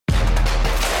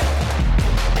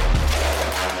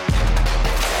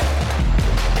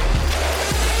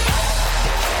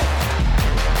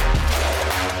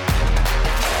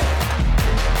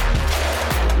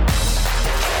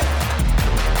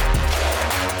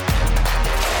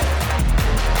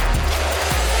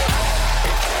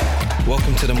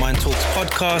welcome to the Mind Talks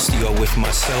podcast. You are with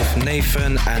myself,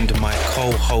 Nathan, and my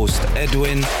co-host,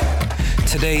 Edwin.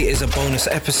 Today is a bonus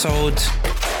episode.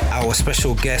 Our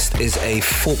special guest is a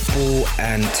football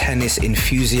and tennis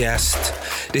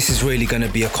enthusiast. This is really going to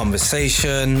be a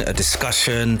conversation, a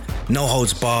discussion, no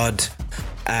holds barred.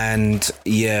 And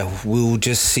yeah, we'll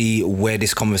just see where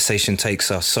this conversation takes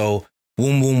us. So,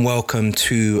 warm welcome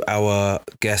to our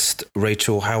guest,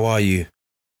 Rachel. How are you?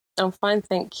 I'm fine,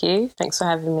 thank you. Thanks for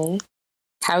having me.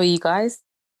 How are you guys?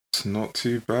 It's not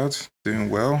too bad. Doing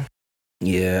well.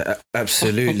 Yeah,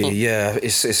 absolutely. Yeah,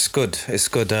 it's good. It's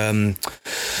good. I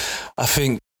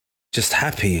think just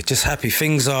happy.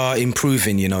 Things are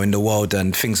improving, in the world,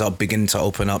 and things are beginning to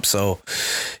open up. So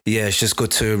yeah, it's just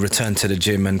good to return to the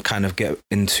gym and kind of get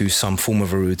into some form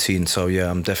of a routine. So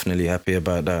yeah, I'm definitely happy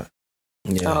about that.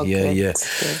 Yeah.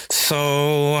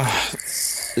 So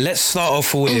let's start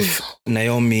off with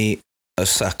Naomi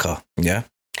Osaka. Yeah.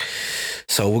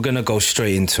 So we're going to go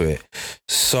straight into it.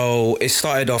 So it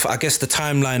started off, I guess the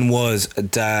timeline was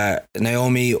that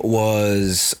Naomi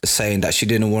was saying that she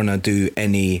didn't want to do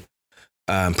any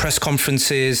press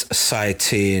conferences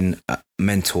citing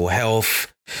mental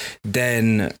health.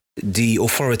 Then the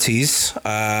authorities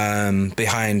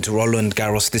behind Roland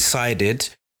Garros decided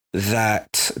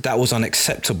that was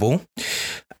unacceptable,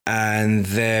 and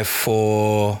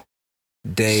therefore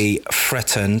they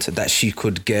threatened that she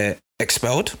could get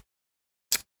expelled.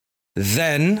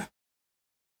 Then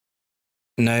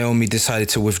Naomi decided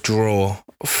to withdraw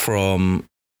from,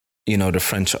 the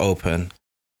French Open.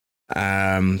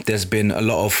 There's been a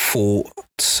lot of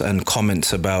thoughts and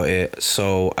comments about it.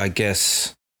 So I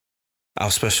guess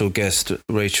our special guest,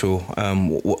 Rachel,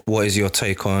 what is your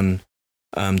take on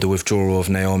the withdrawal of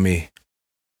Naomi?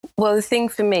 Well, the thing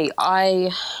for me,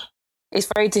 it's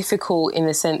very difficult in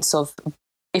the sense of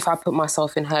if I put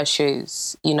myself in her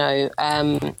shoes,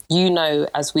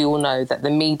 as we all know, that the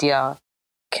media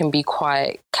can be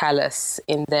quite callous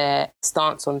in their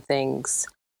stance on things.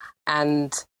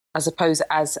 And I suppose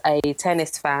as a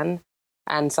tennis fan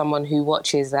and someone who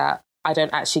watches that, I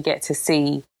don't actually get to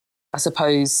see, I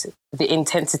suppose, the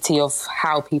intensity of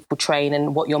how people train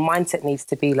and what your mindset needs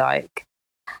to be like.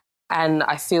 And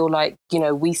I feel like,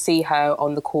 we see her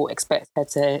on the court, expect her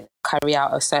to carry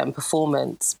out a certain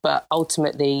performance, but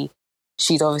ultimately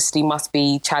she'd obviously must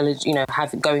be challenged,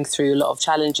 going through a lot of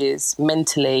challenges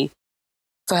mentally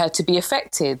for her to be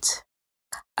affected.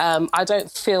 I don't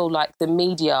feel like the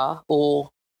media or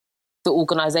the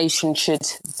organisation should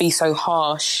be so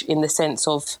harsh in the sense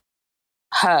of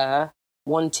her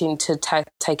wanting to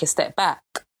take a step back.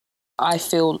 I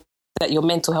feel that your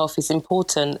mental health is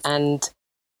important, and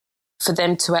for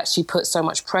them to actually put so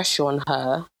much pressure on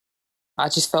her, I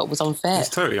just felt was unfair. It's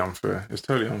totally unfair.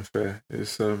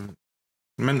 It's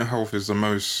mental health is the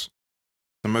most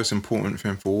important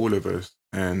thing for all of us,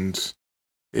 and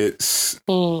it's.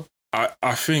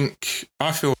 I feel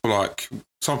like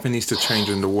something needs to change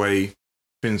in the way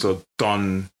things are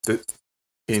done. That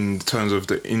in terms of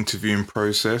the interviewing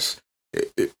process,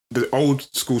 the old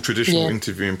school traditional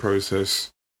interviewing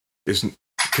process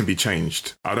can be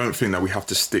changed. I don't think that we have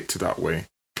to stick to that way.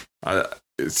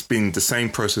 It's been the same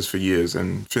process for years,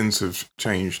 and things have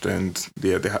changed, and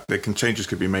changes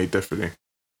could be made, definitely.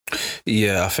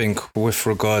 Yeah, I think with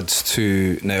regards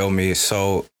to Naomi,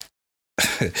 so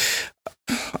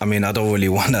I mean, I don't really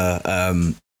want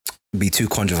to be too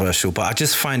controversial, but I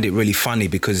just find it really funny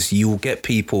because you'll get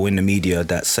people in the media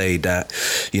that say that,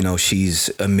 she's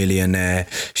a millionaire,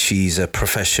 she's a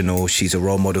professional, she's a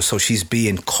role model, so she's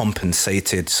being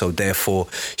compensated, so therefore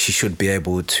she should be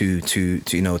able to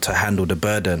handle the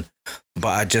burden. But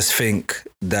I just think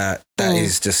that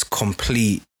is just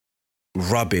complete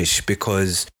rubbish,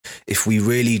 because if we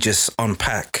really just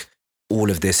unpack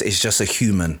all of this, it's just a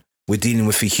human. We're dealing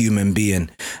with a human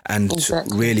being, and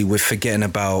really we're forgetting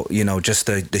about, just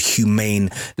the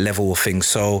humane level of things.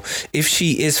 So if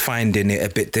she is finding it a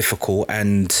bit difficult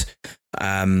and,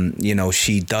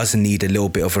 she does need a little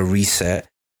bit of a reset,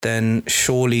 then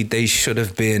surely they should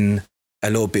have been a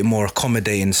little bit more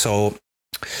accommodating. So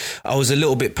I was a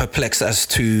little bit perplexed as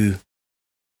to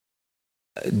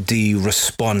the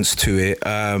response to it.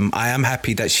 I am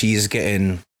happy that she is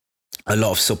getting a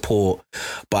lot of support,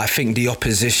 but I think the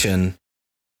opposition,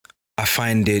 I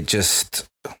find it just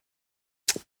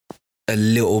a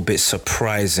little bit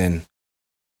surprising.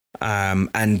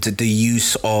 And the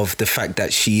use of the fact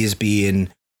that she is being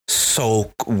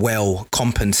so well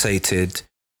compensated,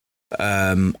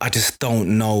 I just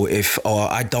don't know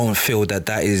I don't feel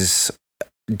that is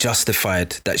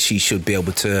justified, that she should be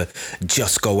able to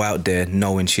just go out there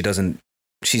knowing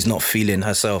she's not feeling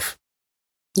herself.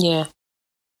 Yeah.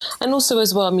 And also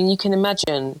as well, I mean, you can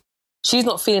imagine she's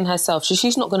not feeling herself, so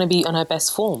she's not going to be on her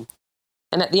best form.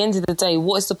 And at the end of the day,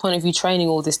 what is the point of you training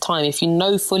all this time if you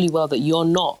know fully well that you're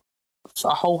not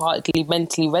wholeheartedly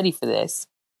mentally ready for this?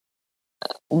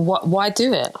 Why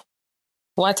do it?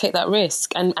 Why take that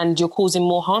risk? And you're causing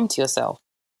more harm to yourself.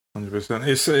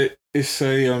 100%. It's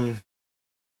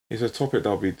a topic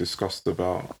that'll be discussed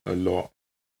about a lot.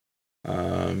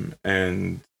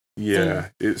 And yeah,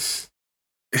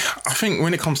 I think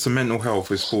when it comes to mental health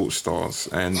with sports stars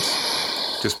and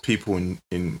just people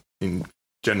in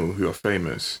general who are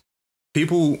famous,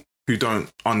 people who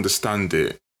don't understand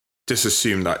it just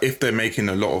assume that if they're making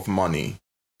a lot of money,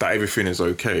 that everything is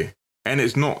okay. And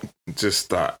it's not just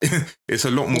that. It's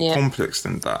a lot more complex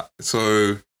than that.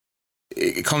 So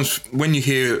it comes when you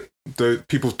hear the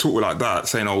people talk like that,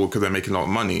 saying, "Oh, because they're making a lot of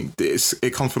money."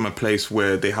 It comes from a place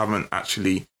where they haven't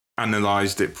actually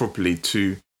analysed it properly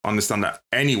to understand that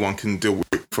anyone can deal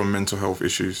with from mental health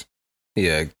issues.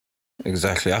 Yeah,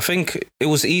 exactly. I think it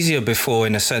was easier before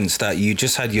in a sense that you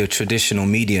just had your traditional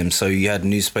medium. So you had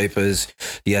newspapers,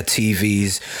 you had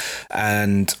TVs,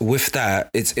 and with that,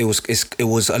 it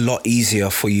was a lot easier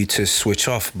for you to switch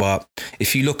off. But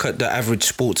if you look at the average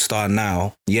sports star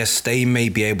now, yes, they may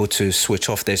be able to switch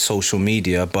off their social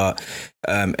media, but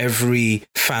every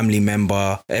family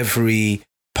member, every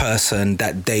person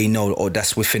that they know or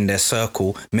that's within their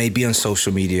circle may be on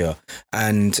social media.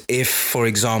 And if, for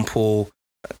example,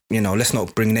 let's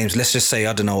not bring names. Let's just say,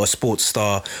 I don't know, a sports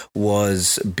star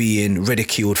was being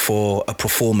ridiculed for a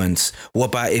performance. What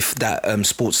about if that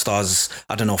sports star's,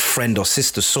 I don't know, friend or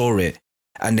sister saw it,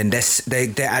 and then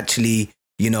they're actually,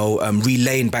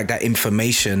 relaying back that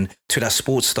information to that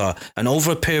sports star, and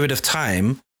over a period of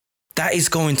time, that is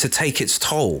going to take its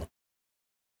toll.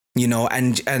 I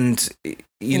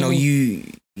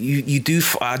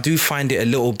do find it a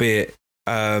little bit.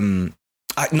 I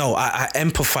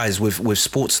empathize with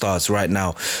sports stars right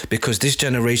now because this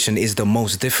generation is the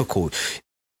most difficult.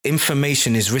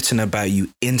 Information is written about you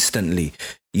instantly.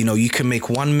 You can make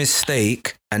one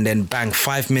mistake and then bang,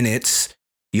 5 minutes,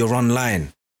 you're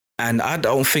online. And I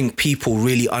don't think people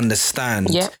really understand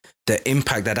the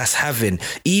impact that that's having,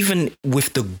 even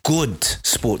with the good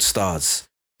sports stars.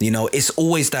 It's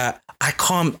always that I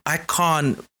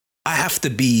have to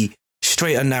be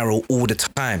straight and narrow all the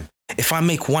time. If I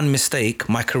make one mistake,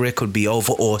 my career could be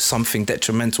over or something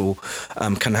detrimental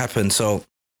can happen. So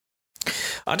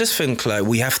I just think like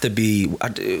we have to be,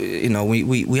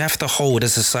 we have to hold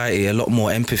as a society a lot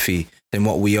more empathy than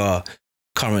what we are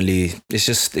currently. It's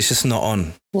just not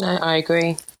on. No, I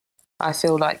agree. I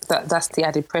feel like that's the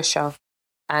added pressure.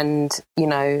 And,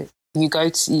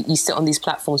 you sit on these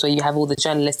platforms where you have all the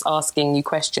journalists asking you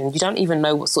questions. You don't even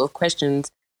know what sort of questions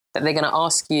that they're going to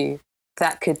ask you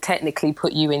that could technically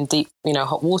put you in deep,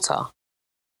 hot water.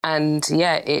 And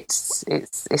yeah, it's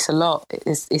a lot.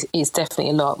 It's definitely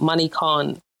a lot. Money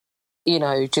can't,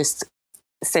 just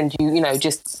send you,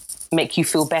 just make you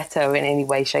feel better in any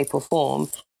way, shape or form.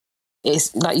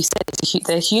 It's like you said,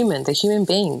 they're human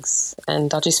beings.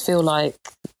 And I just feel like,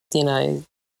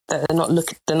 they're not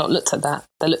looked at that.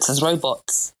 They're looked as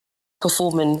robots,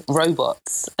 performing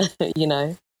robots,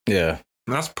 Yeah.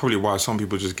 And that's probably why some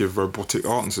people just give robotic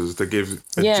answers. They give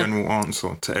a general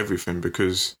answer to everything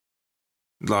because,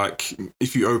 like,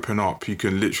 if you open up, you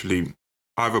can literally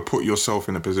either put yourself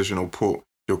in a position or put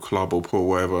your club or put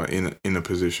whatever in a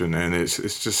position. And it's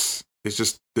just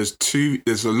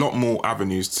there's a lot more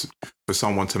avenues for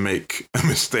someone to make a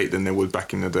mistake than there was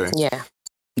back in the day.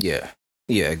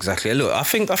 Yeah, exactly. Look, I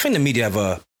think the media have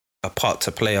a part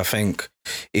to play. I think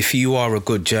if you are a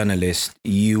good journalist,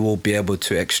 you will be able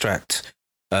to extract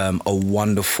a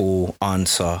wonderful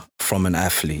answer from an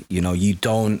athlete. You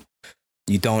don't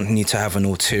need to have an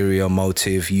ulterior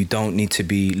motive. You don't need to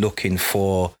be looking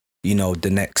for, the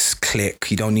next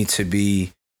click. You don't need to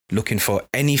be looking for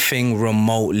anything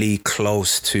remotely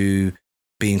close to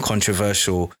being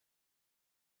controversial.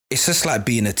 It's just like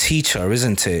being a teacher,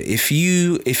 isn't it? If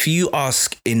you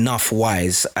ask enough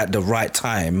whys at the right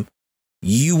time,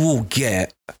 you will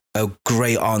get a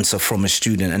great answer from a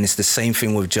student. And it's the same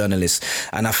thing with journalists.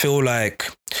 And I feel like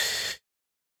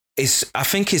I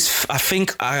think it's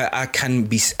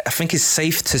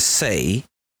safe to say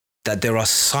that there are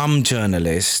some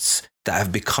journalists that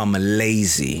have become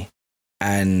lazy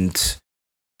and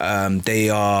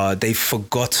they've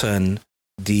forgotten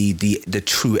the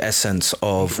true essence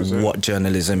of 100%. What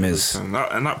journalism is. And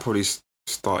that probably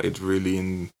started really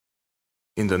in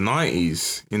the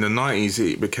 90s. In the 90s,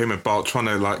 it became about trying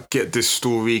to like get this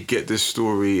story.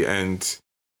 And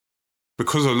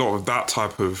because a lot of that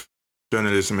type of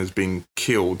journalism has been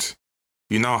killed,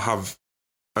 you now have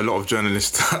a lot of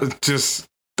journalists that just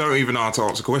don't even know how to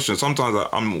answer questions. Sometimes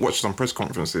I'm watching some press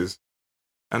conferences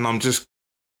and I'm just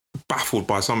baffled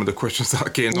by some of the questions that are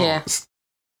getting asked.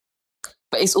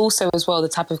 But it's also as well the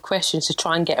type of questions to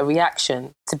try and get a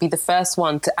reaction, to be the first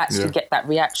one to actually get that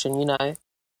reaction, you know.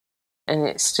 And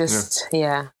it's just,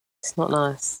 it's not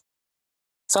nice.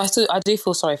 So I do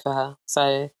feel sorry for her.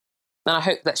 So, and I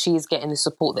hope that she's getting the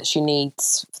support that she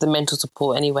needs, for the mental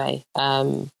support anyway.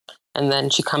 And then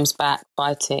she comes back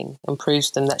fighting and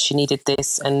proves to them that she needed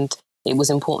this and it was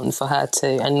important for her to,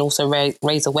 and also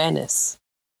raise awareness.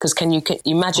 Because can you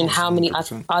imagine how many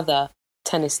other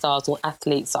tennis stars or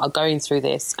athletes that are going through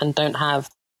this and don't have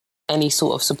any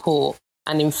sort of support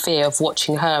and in fear of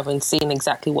watching her and seeing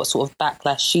exactly what sort of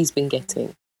backlash she's been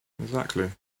getting. Exactly.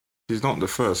 She's not the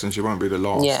first and she won't be the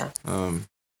last. Yeah.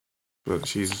 But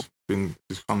she's kind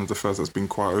of the first that's been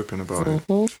quite open about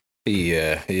it.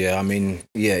 Yeah. I mean,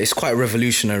 it's quite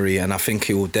revolutionary and I think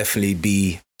it will definitely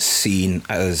be seen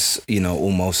as,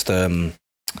 almost, an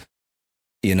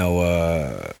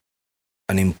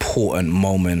important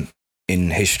moment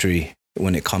in history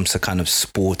when it comes to kind of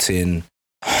sporting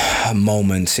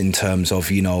moments in terms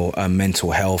of,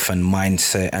 mental health and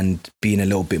mindset and being a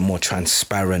little bit more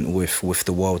transparent with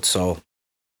the world. So,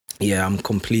 yeah, I'm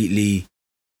completely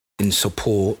in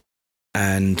support.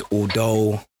 And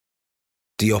although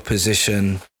the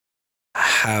opposition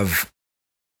have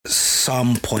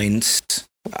some points,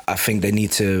 I think they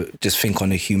need to just think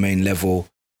on a humane level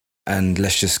and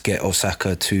let's just get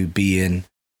Osaka to being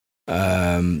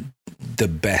the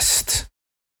best.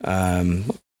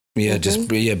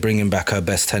 Bringing back her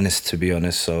best tennis, to be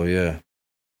honest. So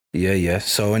yeah.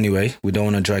 So anyway, we don't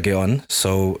want to drag it on.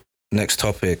 So next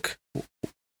topic,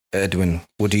 Edwin,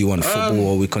 what do you want? Football,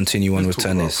 or we continue on with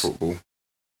tennis? Football.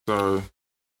 So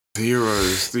the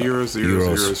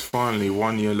Euros. Finally,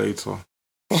 1 year later,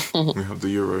 we have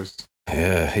the Euros.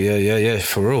 Yeah.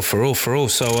 For real.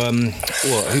 So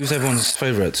who's everyone's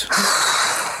favourite?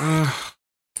 I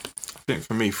think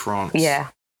for me, France. Yeah.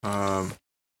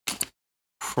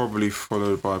 Probably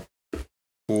followed by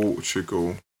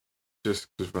Portugal, just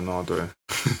because Ronaldo.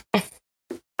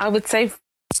 I'd say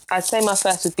my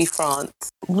first would be France.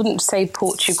 Wouldn't say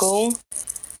Portugal.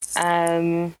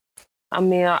 I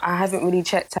haven't really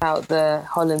checked out the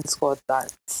Holland squad to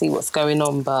see what's going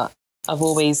on, but I've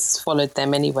always followed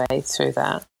them anyway through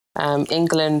that.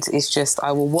 England is just,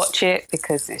 I will watch it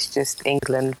because it's just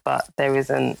England, but there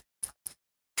isn't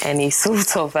any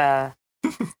sort of I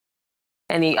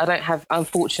don't have,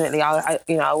 unfortunately, I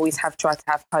always have tried to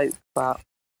have hope, but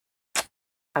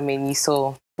I mean, you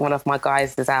saw one of my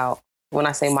guys is out. When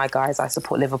I say my guys, I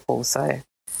support Liverpool, so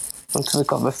I'm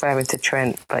got referring to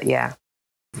Trent, but yeah.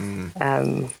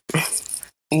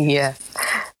 Yeah,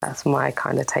 that's my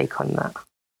kind of take on that.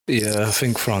 Yeah, I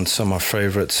think France are my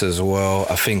favourites as well.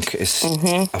 I think I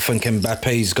think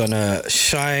Mbappe's gonna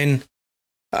shine.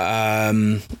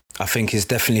 I think it's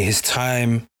definitely his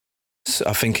time. So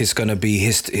I think it's gonna be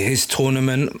his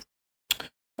tournament.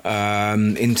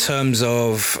 In terms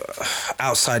of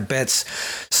outside bets,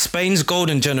 Spain's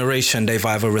golden generation, they've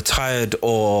either retired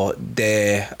or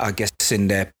they're, I guess, in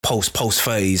their post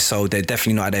phase, so they're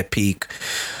definitely not at their peak.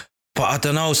 But I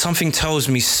don't know, something tells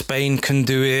me Spain can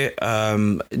do it.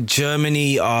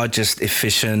 Germany are just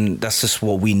efficient. That's just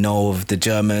what we know of the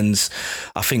Germans.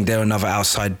 I think they're another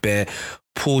outside bet.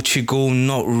 Portugal,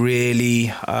 not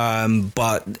really,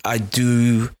 but I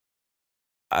do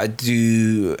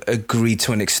agree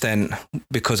to an extent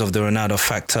because of the Ronaldo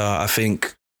factor. I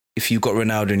think if you've got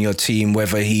Ronaldo in your team,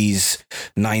 whether he's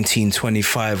 19,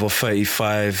 25 or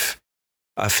 35,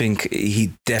 I think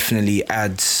he definitely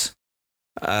adds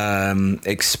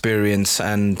experience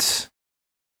and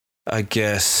I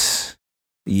guess,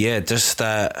 just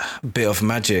that bit of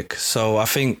magic. So I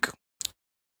think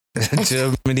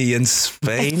Germany and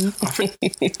Spain. I think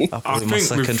my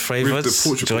second favourites,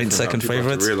 joint second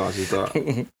favourites. Realise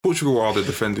that Portugal are the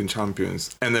defending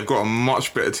champions, and they've got a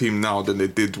much better team now than they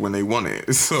did when they won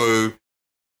it. So,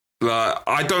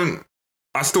 I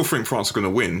still think France are going to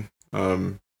win.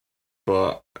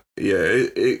 But yeah,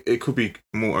 it could be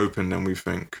more open than we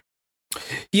think.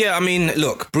 Yeah, I mean,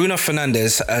 look, Bruno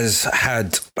Fernandes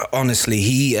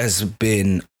he has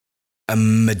been a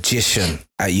magician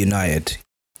at United.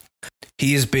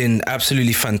 He has been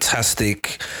absolutely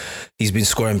fantastic. He's been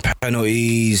scoring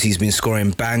penalties. He's been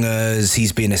scoring bangers.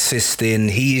 He's been assisting.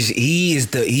 He is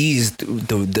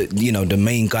the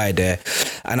main guy there.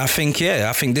 And I think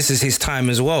this is his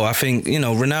time as well. I think,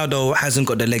 Ronaldo hasn't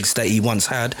got the legs that he once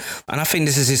had. And I think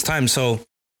this is his time. So,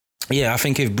 yeah, I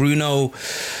think if Bruno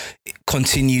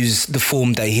continues the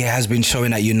form that he has been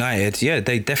showing at United, yeah,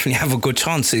 they definitely have a good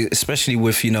chance, especially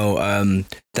with,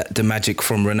 the magic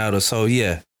from Ronaldo. So,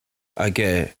 yeah, I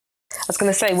get it. I was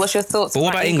going to say, what's your thoughts? But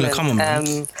what about England? Come on,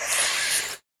 man.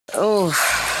 I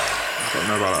don't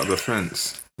know about that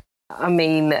defence. I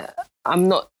mean, I'm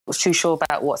not too sure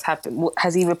about what's happened.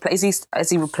 Has he replaced?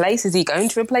 Is he going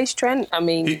to replace Trent? I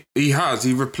mean, he has.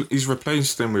 He's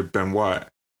replaced him with Ben White.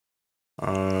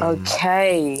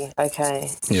 Okay.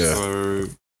 Yeah. So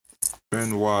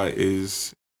Ben White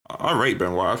is. I rate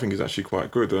Ben White. I think he's actually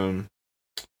quite good.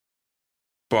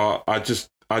 But I just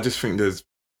think there's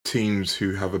teams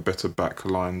who have a better back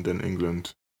line than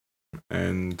England,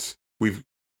 and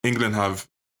England have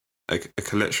a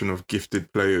collection of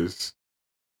gifted players.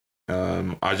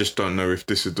 I just don't know if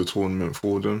this is the tournament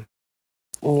for them.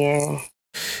 Yeah.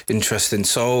 Interesting.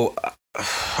 So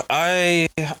I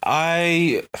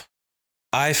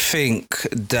think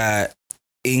that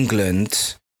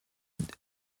England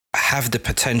have the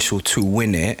potential to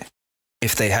win it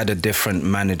if they had a different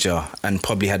manager and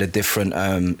probably had a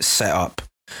different setup.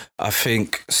 I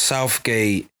think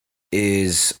Southgate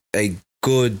is a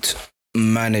good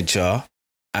manager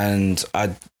and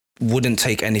I wouldn't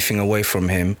take anything away from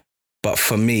him. But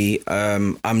for me,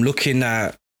 I'm looking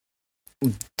at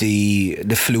the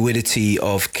fluidity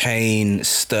of Kane,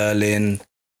 Sterling,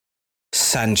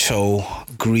 Sancho,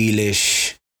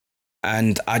 Grealish,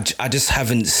 and I just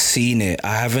haven't seen it.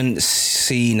 I haven't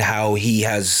seen how he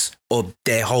has, or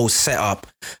their whole setup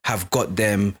have got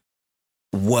them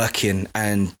working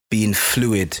and being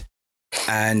fluid.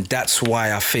 And that's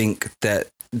why I think that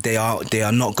they are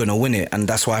not going to win it. And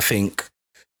that's why I think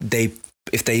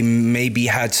if they maybe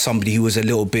had somebody who was a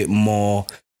little bit more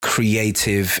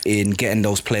creative in getting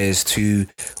those players to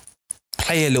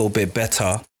play a little bit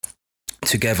better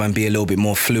together and be a little bit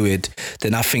more fluid,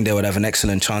 then I think they would have an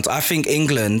excellent chance. I think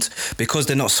England, because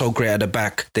they're not so great at the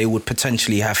back, they would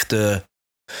potentially have to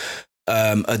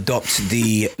adopt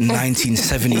the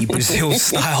 1970 Brazil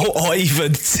style or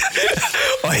even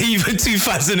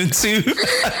 2002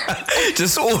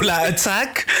 just all out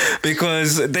attack,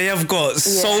 because they have got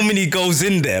so many goals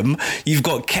in them. You've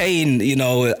got Kane,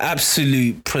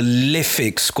 absolute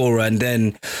prolific scorer, and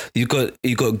then you got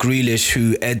Grealish,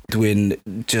 who Edwin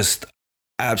just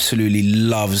absolutely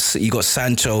loves. You got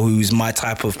Sancho, who's my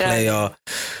type of player,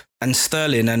 and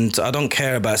Sterling. And I don't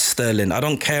care about Sterling. I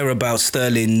don't care about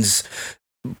Sterling's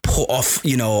put off,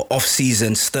 off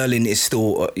season. Sterling is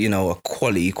still, a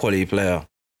quality player.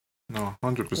 No,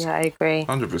 100%. Yeah, I agree.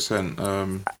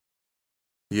 100%.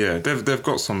 Yeah, they've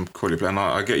got some quality play, and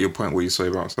I get your point where you say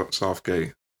about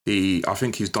Southgate. I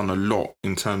think he's done a lot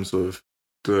in terms of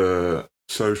the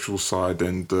social side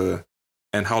and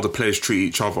how the players treat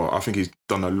each other. I think he's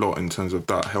done a lot in terms of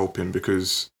that helping,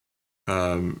 because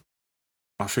I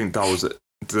think that was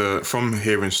from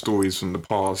hearing stories from the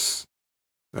past,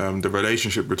 the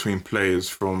relationship between players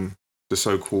from the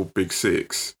so-called Big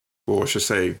Six, or I should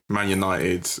say Man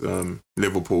United,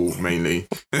 Liverpool mainly,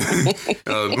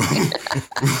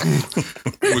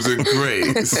 wasn't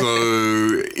great.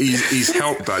 So he's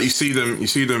helped that. You see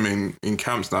them in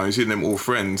camps now. You see them all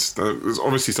friends. There's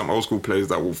obviously some old school players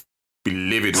that will be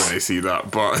livid when they see that,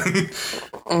 but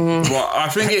but I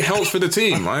think it helps for the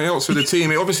team. It helps for the team.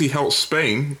 It obviously helps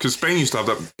Spain, because Spain used to have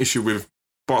that issue with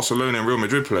Barcelona and Real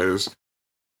Madrid players,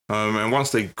 and once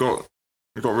they got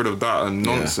rid of that and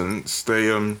nonsense,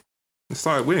 they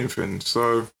started winning things.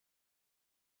 So,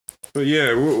 but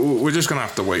yeah, we're just gonna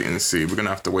have to wait and see. We're gonna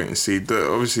have to wait and see.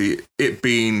 Obviously, it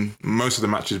being most of the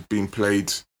matches being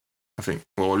played, I think,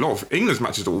 well, a lot of England's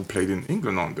matches are all played in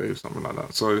England, aren't they, or something like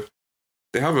that. So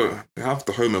they have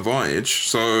the home advantage.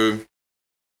 So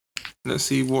let's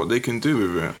see what they can do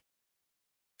with it.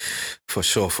 For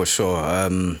sure.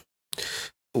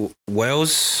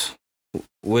 Wales,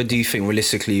 where do you think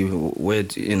realistically? Where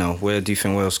do you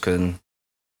think Wales can?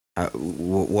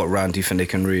 What round do you think they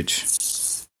can reach?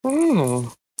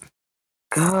 God,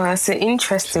 that's an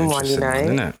interesting one.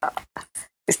 Isn't it?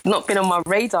 It's not been on my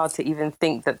radar to even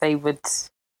think that they would.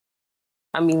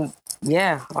 I mean,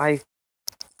 yeah, I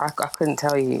couldn't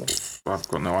tell you. I've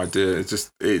got no idea. It's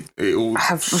just it all. I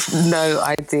have no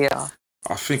idea.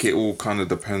 I think it all kind of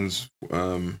depends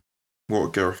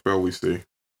what Gareth Bale we see.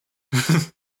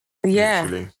 Yeah.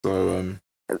 Literally. So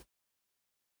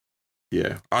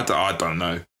yeah, I don't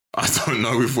know. I don't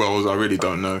know with Wales. I really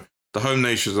don't know. The home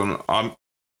nations I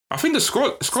think the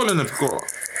Scotland have got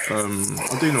are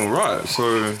doing all right.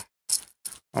 So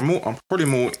I'm probably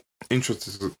more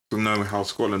interested to know how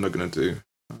Scotland are going to do.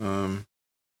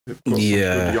 They've got some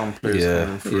good young players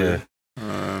coming through.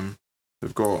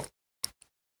 They've got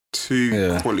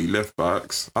two quality left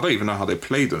backs. I don't even know how they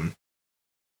play them.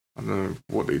 I don't know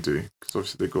what they do because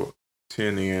obviously they got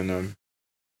Tierney and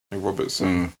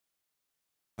Robertson.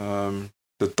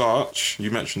 The Dutch, you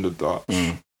mentioned the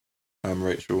Dutch,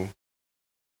 Rachel.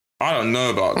 I don't know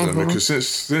about them because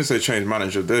since they changed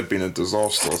manager, they've been a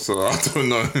disaster. So I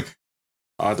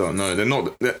don't know. They're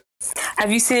not.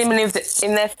 Have you seen them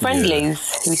in their friendlies?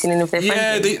 Have you seen any of their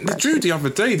friendlies? Yeah, they drew the other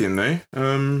day, didn't they?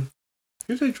 Who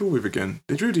did they draw with again?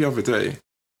 They drew the other day,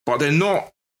 but they're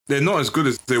not as good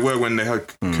as they were when they had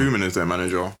Koeman as their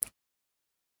manager.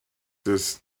 They're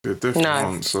definitely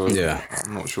aren't. So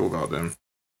I'm not sure about them.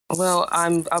 Well,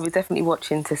 I'll be definitely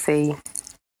watching to see.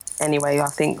 Anyway, I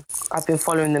think I've been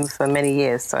following them for many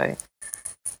years, so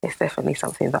it's definitely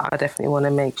something that I definitely want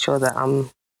to make sure that I'm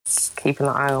keeping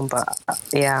an eye on. But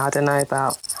I don't know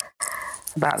about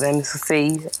them. To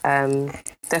see,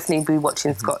 definitely be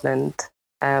watching Scotland.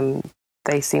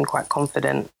 They seem quite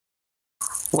confident.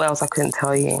 Wales, I couldn't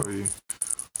tell you.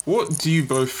 What do you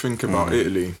both think about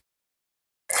Italy?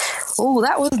 Oh,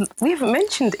 we haven't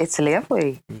mentioned Italy, have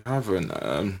we? We haven't.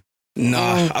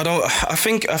 No, I don't. I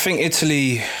think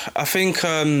Italy. I think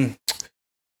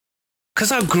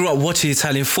because I grew up watching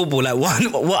Italian football. Like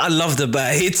what I loved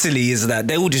about Italy is that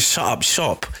they all just shut up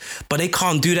shop, but they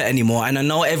can't do that anymore. And I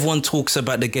know everyone talks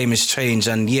about the game has changed,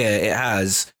 and yeah, it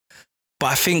has. But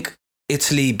I think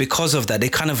Italy, because of that, they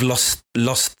kind of lost.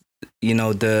 You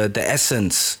know, the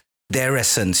essence. Their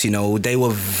essence, you know, they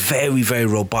were very, very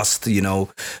robust, you know,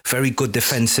 very good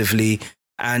defensively,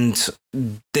 and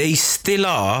they still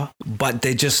are, but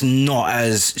they're just not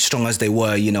as strong as they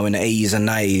were, you know, in the 80s and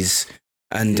 90s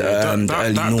and the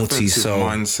early noughties. So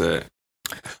mindset,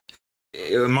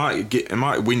 it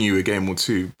might win you a game or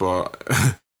two, but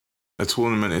a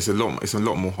tournament is a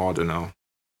lot more harder now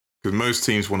because most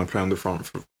teams want to play on the front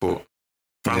foot.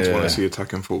 Fans want to see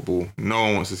attacking football. No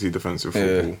one wants to see defensive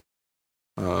football.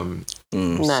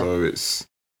 So it's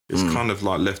kind of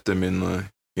like left them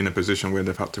in a position where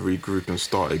they've had to regroup and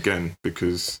start again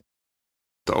because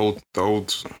the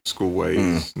old school way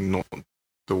is not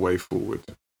the way forward.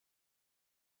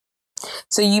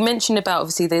 So you mentioned about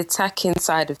obviously the attacking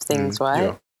side of things, right?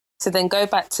 Yeah. So then go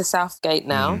back to Southgate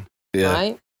now,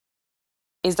 right?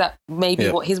 Is that maybe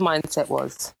what his mindset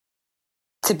was?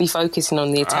 To be focusing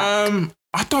on the attack?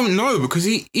 I don't know because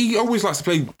he always likes to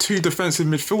play two defensive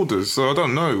midfielders, so I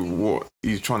don't know what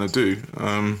he's trying to do.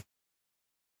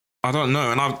 I don't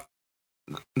know. And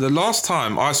the last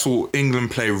time I saw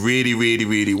England play really, really,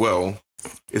 really well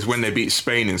is when they beat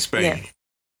Spain in Spain. Yeah.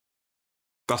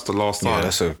 That's the last time.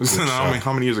 Yeah,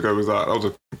 how many years ago was that? That was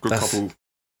a good couple.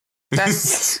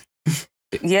 That's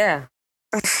yeah.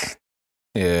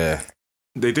 Yeah.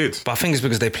 They did. But I think it's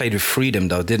because they played with freedom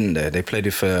though, didn't they? They played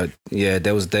with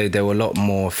they were a lot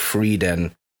more free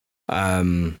then.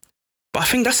 But I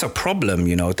think that's a problem,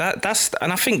 you know.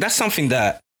 And I think that's something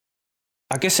that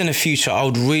I guess in the future I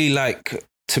would really like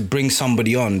to bring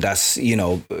somebody on that's, you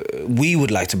know, we would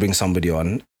like to bring somebody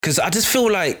on. Because I just feel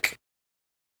like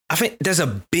I think there's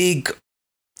a big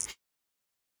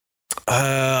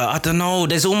I don't know,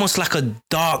 there's almost like a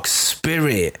dark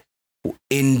spirit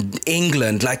in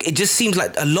England. Like it just seems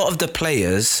like a lot of the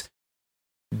players,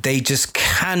 they just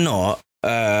cannot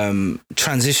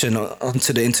transition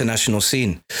onto the international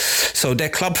scene. So their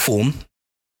club form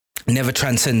never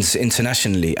transcends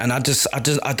internationally, and I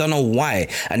don't know why.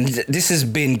 And this has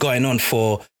been going on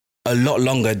for a lot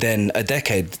longer than a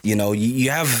decade. You know,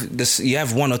 you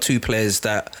have one or two players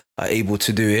that are able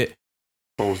to do it.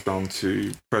 Boils down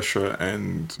to pressure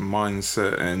and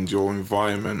mindset and your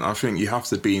environment. I think you have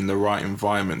to be in the right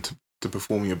environment to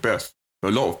perform your best.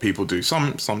 A lot of people do.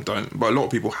 Some don't, but a lot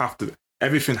of people have to.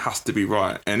 Everything has to be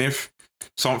right. And if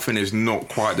something is not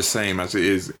quite the same as it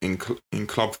is in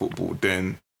club football,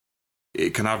 then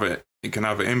it can have an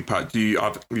impact.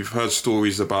 We've heard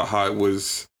stories about how it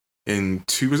was in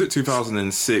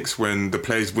 2006 when the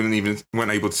players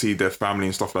weren't able to see their family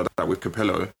and stuff like that with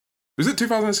Capello. Was it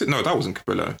 2006? No, that wasn't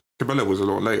Capello. Capello was a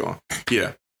lot later.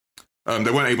 Yeah.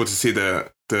 They weren't able to see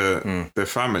their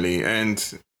family,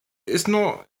 and it's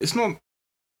not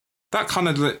that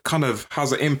kind of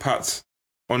has an impact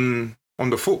on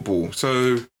the football.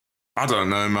 So I don't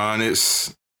know, man.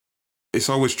 It's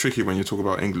always tricky when you talk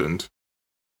about England.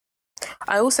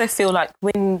 I also feel like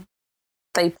when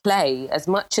they play, as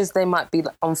much as they might be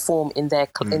on form in their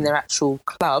actual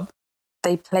club,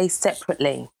 they play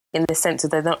separately. In the sense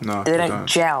that they don't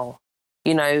gel,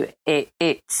 you know.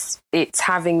 It's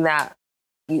having that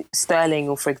Sterling,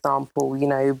 or for example, you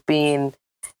know, being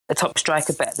a top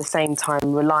striker, but at the same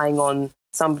time relying on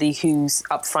somebody who's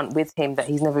up front with him that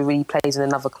he's never really played in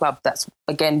another club. That's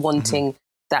again wanting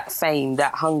that fame,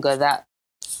 that hunger, that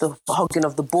the hogging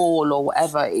of the ball or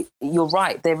whatever. You're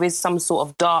right. There is some sort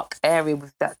of dark area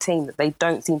with that team that they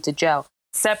don't seem to gel.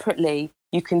 Separately,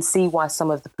 you can see why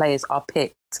some of the players are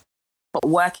picked, but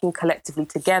working collectively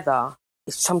together,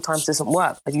 it sometimes doesn't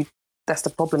work. That's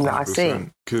the problem that I see.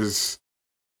 Because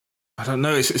I don't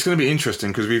know. It's going to be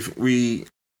interesting because we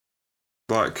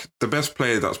like the best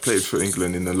player that's played for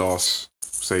England in the last,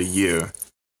 say, year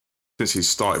since he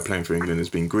started playing for England has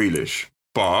been Grealish.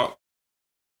 But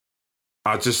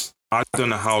I don't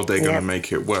know how they're going to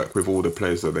make it work with all the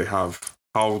players that they have.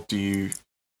 How do you?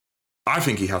 I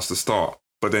think he has to start,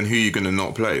 but then who are you going to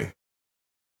not play?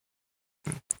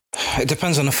 It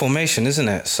depends on the formation, isn't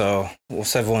it? So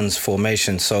what's everyone's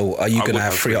formation? So are you going to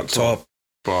have three up top?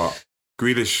 But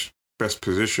Grealish best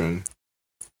position,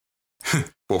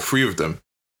 well, three of them.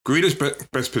 Grealish's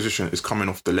best position is coming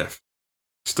off the left.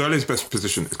 Sterling's best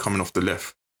position is coming off the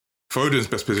left. Foden's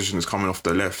best position is coming off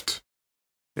the left.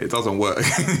 It doesn't work.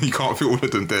 You can't fit all of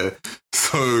them there.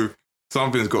 So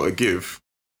something's got to give.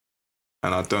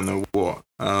 And I don't know what.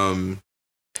 Well,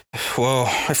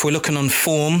 if we're looking on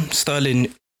form,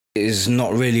 Sterling is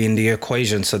not really in the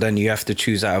equation. So then you have to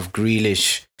choose out of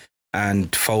Grealish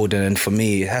and Foden. And for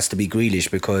me, it has to be Grealish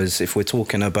because if we're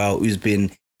talking about who's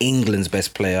been England's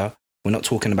best player, we're not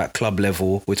talking about club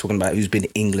level. We're talking about who's been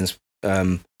England's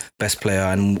best player.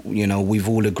 And, you know, we've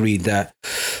all agreed that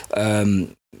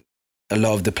a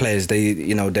lot of the players,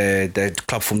 their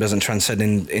club form doesn't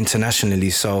transcend internationally.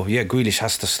 So, yeah, Grealish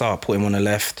has to start. Put him on the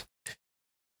left.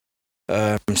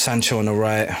 Sancho on the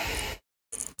right.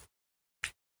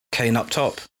 Kane up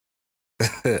top.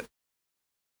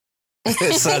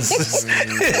 It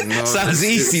sounds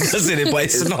easy, doesn't it? But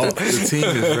it's not. The team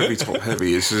is very top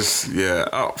heavy. It's just,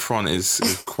 up front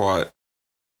is quite...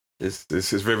 It's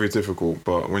very difficult,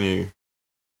 but when you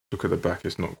look at the back,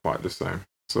 it's not quite the same.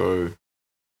 So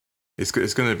it's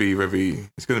going to be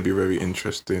very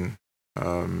interesting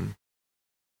how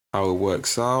it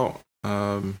works out.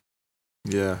 I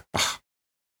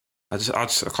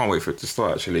can't wait for it to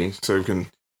start actually, so we can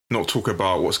not talk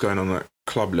about what's going on at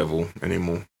club level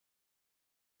anymore.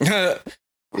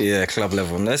 Yeah, club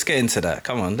level. Let's get into that.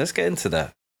 Come on, let's get into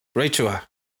that. Rachel,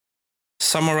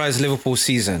 summarize Liverpool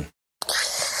season.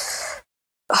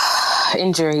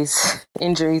 Injuries.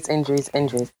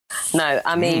 No,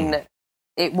 I mean,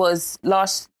 it was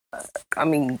from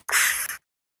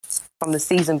the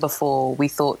season before, we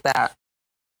thought that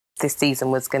this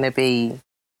season was going to be,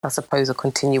 I suppose, a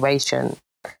continuation.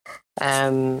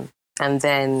 And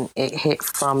then it hit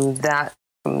from the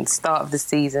start of the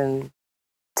season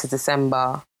to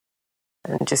December,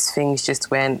 and things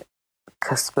just went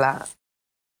kasplat.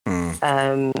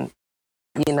 You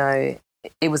know,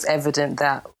 it was evident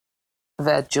that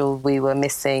Virgil, we were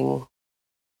missing,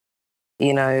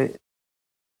 you know,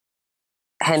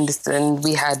 Henderson.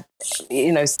 We had,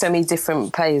 you know, so many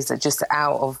different players that just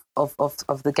out of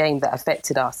the game that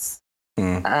affected us.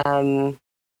 I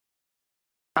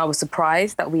was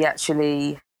surprised that we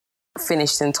actually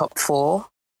finished in top 4,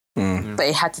 but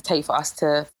it had to take for us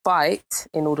to fight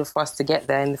in order for us to get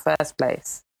there in the first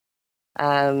place.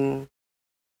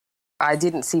 I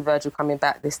didn't see Virgil coming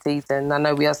back this season. I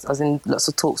know I was in lots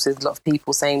of talks with a lot of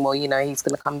people saying, well, you know, he's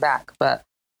going to come back, but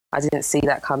I didn't see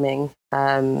that coming.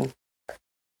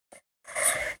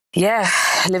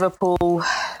 Liverpool,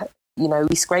 you know,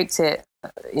 we scraped it.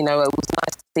 You know, it was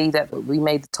nice to see that we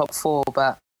made the top 4,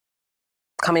 but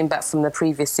coming back from the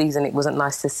previous season, it wasn't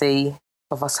nice to see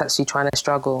of us actually trying to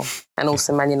struggle, and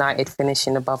also Man United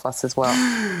finishing above us as well.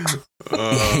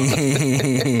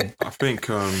 I think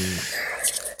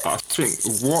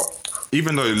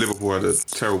even though Liverpool had a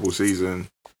terrible season,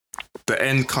 the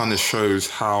end kind of shows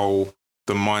how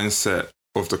the mindset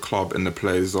of the club and the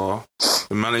players are.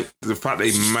 The fact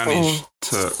they managed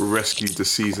to rescue the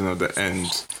season at the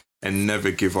end and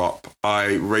never give up.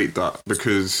 I rate that,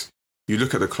 because you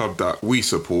look at the club that we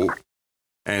support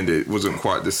and it wasn't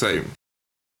quite the same.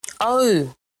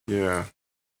 Oh. Yeah.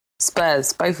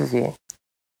 Spurs, both of you.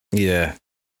 Yeah.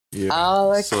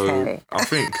 Oh, okay. So I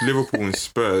think Liverpool and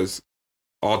Spurs,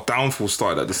 our downfall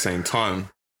started at the same time,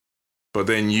 but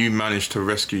then you managed to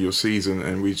rescue your season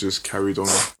and we just carried on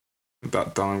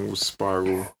that downward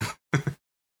spiral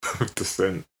of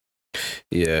descent.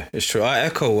 Yeah, it's true. I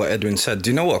echo what Edwin said.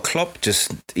 Do you know what? Klopp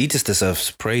just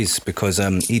deserves praise because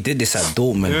he did this at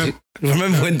Dortmund. Yeah.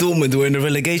 Remember when Dortmund were in the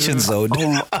relegation zone?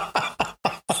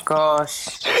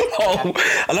 Gosh.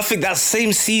 And I think that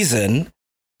same season,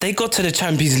 they got to the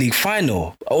Champions League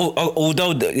final.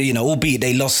 Although, you know, albeit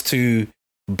they lost to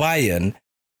Bayern,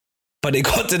 but they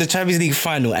got to the Champions League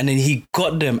final and then he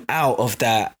got them out of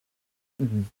that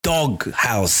dog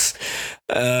house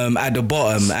at the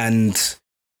bottom. And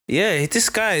yeah, this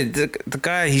guy, the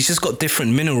guy, he's just got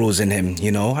different minerals in him,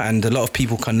 you know, and a lot of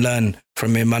people can learn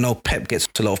from him. I know Pep gets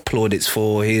a lot of plaudits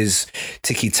for his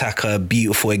tiki-taka,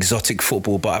 beautiful, exotic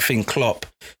football, but I think Klopp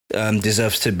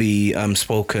deserves to be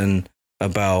spoken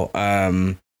about.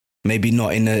 Maybe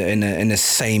not in the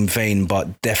same vein,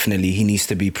 but definitely he needs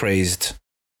to be praised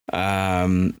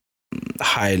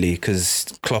highly,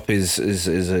 because Klopp is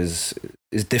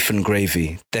different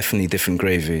gravy, definitely different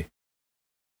gravy.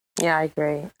 Yeah, I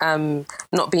agree.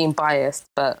 Not being biased,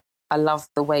 but I love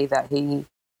the way that he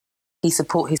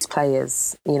support his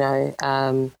players. You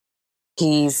know,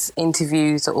 his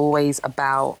interviews are always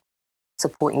about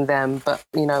supporting them, but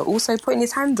you know, also putting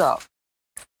his hand up.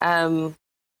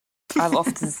 I've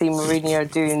often seen Mourinho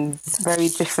doing very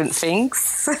different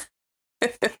things.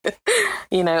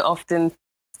 You know, often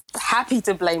happy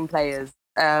to blame players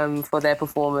for their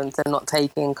performance and not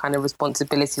taking kind of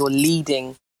responsibility or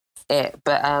leading it.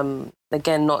 But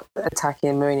again, not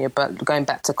attacking Mourinho, but going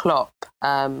back to Klopp,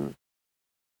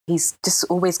 he's just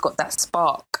always got that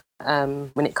spark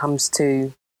when it comes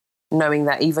to knowing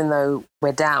that even though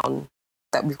we're down,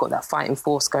 that we've got that fighting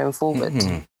force going forward.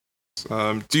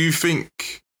 Mm-hmm. Do you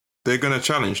think they're going to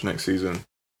challenge next season?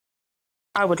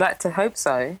 I would like to hope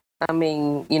so. I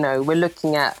mean, you know,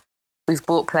 we've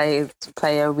bought player,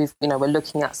 we're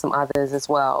looking at some others as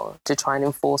well to try and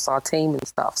enforce our team and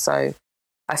stuff. So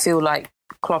I feel like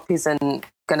Klopp isn't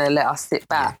going to let us sit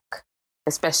back,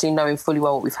 especially knowing fully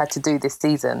well what we've had to do this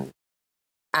season.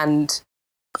 And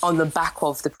on the back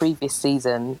of the previous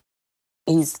season,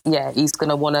 he's going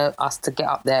to want us to get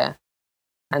up there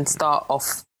and start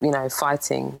off, you know,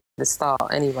 fighting the start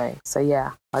anyway. So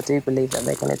yeah, I do believe that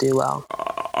they're going to do well.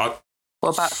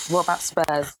 What about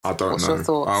Spurs? I don't What's know. your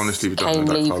thoughts? I honestly don't Kane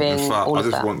know that club. leaving, In fact, all I of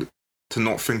just that. want to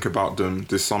not think about them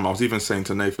this summer. I was even saying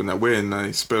to Nathan that we're in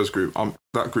a Spurs group.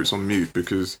 That group's on mute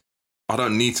because I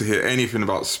don't need to hear anything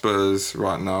about Spurs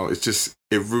right now. It's just,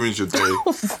 it ruins your day.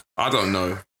 I don't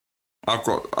know. I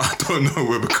don't know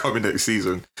where we're coming next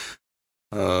season.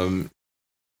 I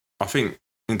think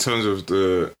in terms of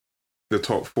the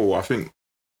top four, I think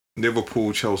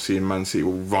Liverpool, Chelsea and Man City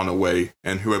will run away,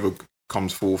 and whoever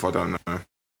comes fourth, I don't know,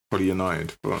 probably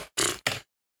United. But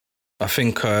I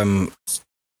think the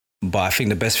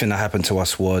best thing that happened to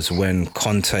us was when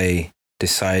Conte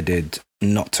decided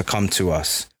not to come to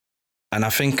us. And I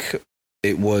think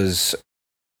it was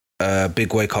a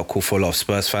big wake-up call for a lot of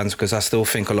Spurs fans, because I still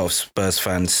think a lot of Spurs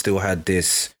fans still had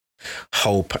this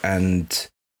hope and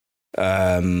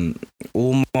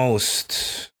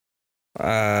almost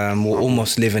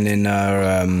living in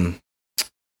our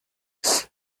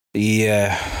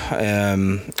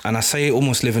and I say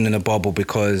almost living in a bubble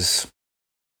because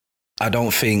I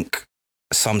don't think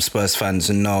some Spurs fans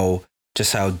know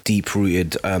just how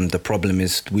deep-rooted the problem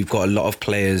is. We've got a lot of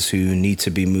players who need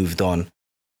to be moved on.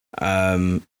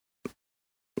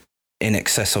 In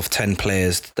excess of 10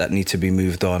 players that need to be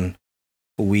moved on.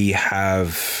 We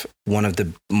have one of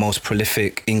the most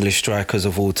prolific English strikers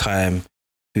of all time,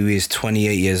 who is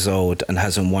 28 years old and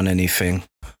hasn't won anything.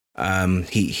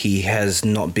 He has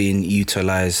not been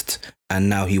utilised, and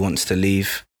now he wants to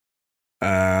leave.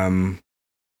 So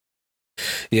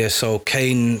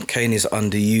Kane is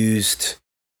underused.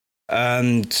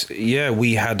 And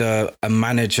we had a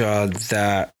manager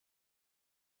that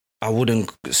I wouldn't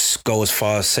go as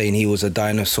far as saying he was a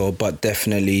dinosaur, but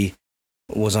definitely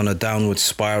was on a downward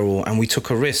spiral. And we took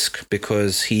a risk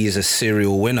because he is a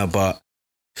serial winner. But,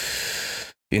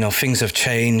 you know, things have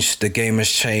changed. The game has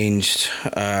changed.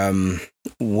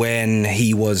 When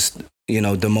he was, you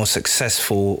know, the most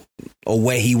successful, or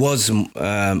where he was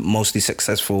mostly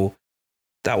successful,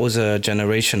 that was a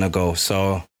generation ago.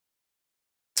 So,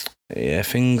 yeah,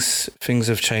 things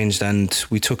have changed, and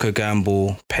we took a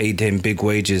gamble, paid him big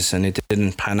wages, and it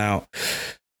didn't pan out.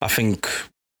 I think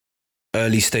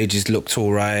early stages looked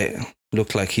all right.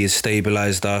 Looked like he has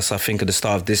stabilised us. I think at the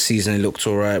start of this season it looked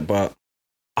all right, but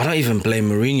I don't even blame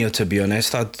Mourinho, to be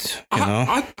honest. I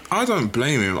don't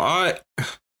blame him.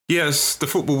 Yes, the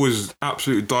football was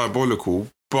absolutely diabolical,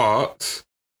 but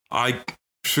I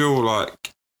feel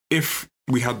like if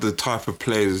we had the type of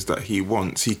players that he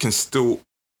wants, he can still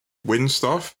win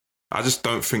stuff. I just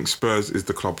don't think Spurs is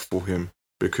the club for him,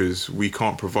 because we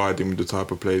can't provide him with the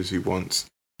type of players he wants.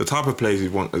 The type of players he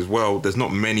wants as well, there's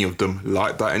not many of them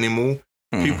like that anymore.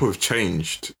 People have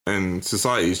changed and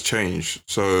society has changed.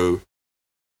 So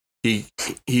he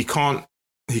can't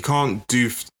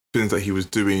do things that he was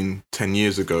doing 10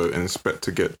 years ago and expect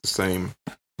to get the same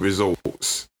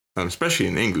results, especially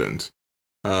in England.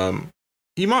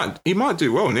 He might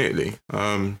do well in Italy.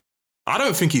 I I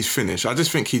don't think he's finished. I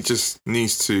just think he just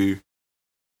needs to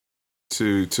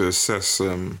assess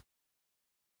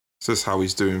how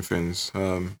he's doing things.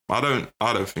 I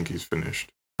don't think he's finished.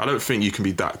 I don't think you can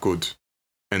be that good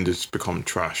and just become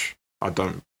trash. I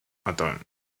don't.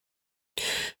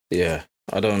 Yeah,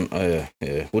 I don't.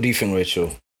 Yeah. What do you think,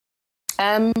 Rachel?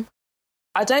 I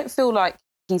don't feel like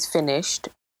he's finished.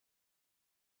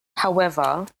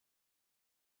 However,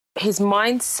 his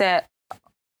mindset.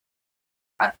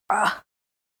 I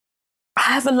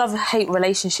have a love-hate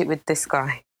relationship with this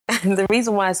guy. And the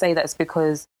reason why I say that is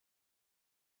because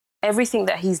everything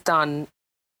that he's done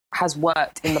has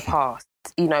worked in the past.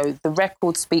 You know, the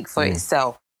records speak for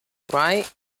itself,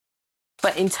 right?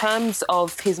 But in terms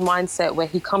of his mindset, where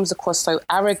he comes across so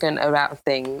arrogant about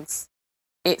things,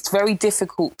 it's very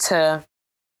difficult to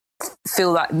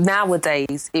feel like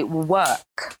nowadays it will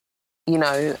work. You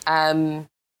know,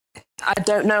 I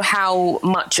don't know how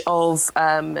much of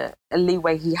a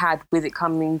leeway he had with it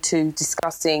coming to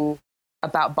discussing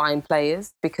about buying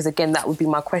players, because again, that would be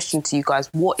my question to you guys.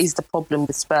 What is the problem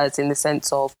with Spurs in the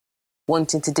sense of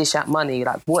wanting to dish out money?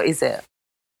 Like, what is it?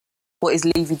 What is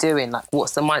Levy doing? Like,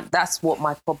 what's the mind? That's what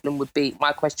my problem would be.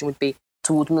 My question would be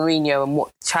towards Mourinho and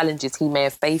what challenges he may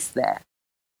have faced there.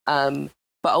 But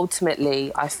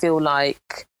ultimately, I feel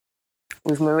like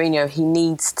with Mourinho, he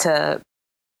needs to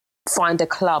find a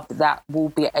club that will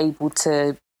be able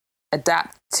to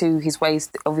adapt to his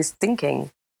ways of his thinking.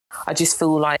 I just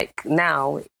feel like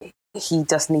now he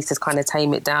just needs to kind of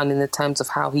tame it down in the terms of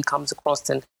how he comes across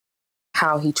and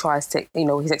how he tries to, you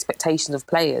know, his expectations of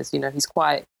players. You know, he's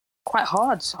quite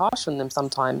harsh on them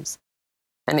sometimes.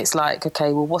 And it's like,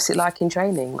 okay, well, what's it like in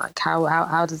training? Like,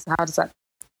 how does that,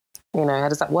 you know, how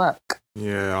does that work?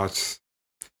 Yeah,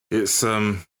 it's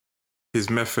his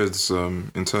methods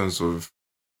in terms of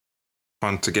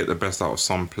trying to get the best out of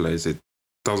some players, it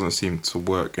doesn't seem to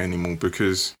work anymore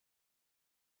because,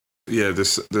 yeah,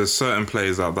 there's certain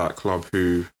players at that club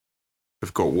who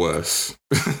have got worse.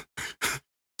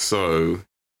 So,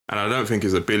 and I don't think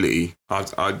it's ability.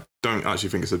 I don't actually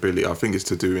think it's ability. I think it's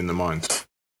to do in the mind.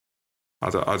 I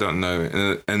don't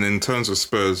know. And in terms of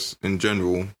Spurs in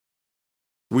general,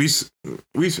 me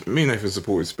and Nathan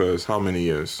supported Spurs how many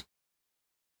years?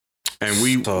 And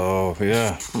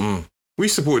we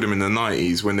supported them in the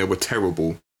 90s when they were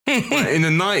terrible. In the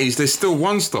 90s, they still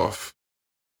won stuff.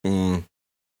 We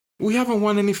haven't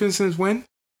won anything since when?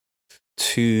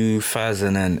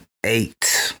 2008.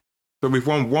 So we've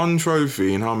won one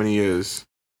trophy in how many years?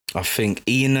 I think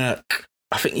Enoch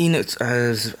have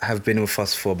been with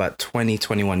us for about 20,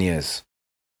 21 years.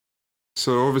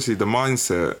 So obviously the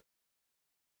mindset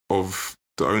of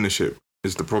the ownership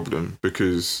is the problem,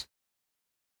 because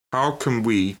how can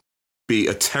we be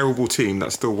a terrible team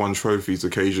that still won trophies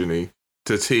occasionally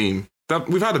to a team that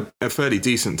we've had a fairly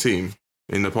decent team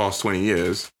in the past 20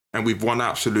 years and we've won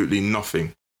absolutely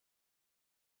nothing?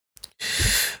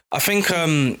 I think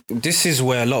this is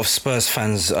where a lot of Spurs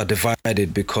fans are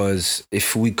divided, because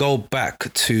if we go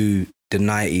back to the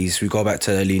 90s, we go back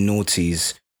to the early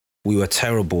noughties, we were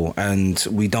terrible, and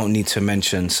we don't need to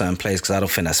mention certain players because I don't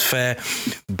think that's fair.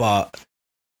 But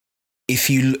if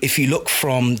you look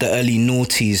from the early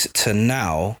noughties to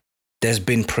now, there's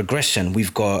been progression.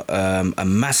 We've got a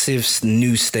massive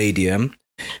new stadium.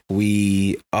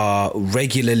 We are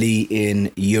regularly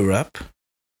in Europe.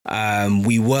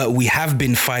 We have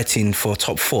been fighting for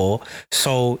top four.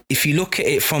 So if you look at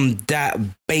it from that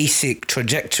basic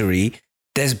trajectory,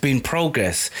 there's been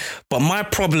progress. But my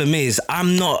problem is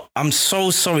I'm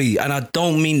so sorry, and I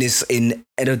don't mean this in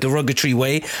a derogatory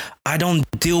way. I don't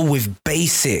deal with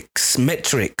basic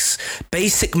metrics.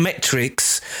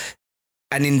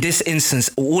 And in this instance,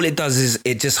 all it does is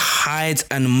it just hides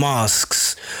and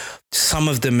masks some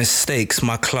of the mistakes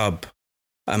my club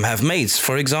have made.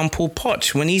 For example,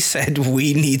 Poch, when he said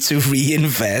we need to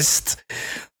reinvest,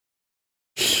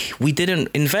 we didn't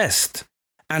invest.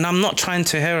 And I'm not trying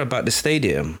to hear about the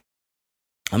stadium.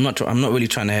 I'm not really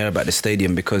trying to hear about the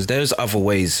stadium, because there's other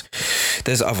ways.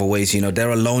 You know, there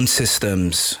are loan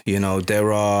systems. You know,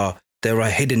 there are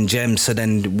hidden gems. So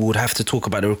then we would have to talk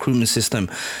about the recruitment system.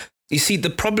 You see, the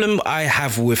problem I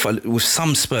have with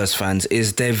some Spurs fans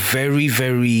is they're very,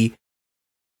 very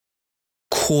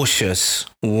cautious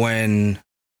when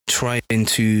trying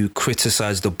to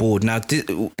criticize the board. Now,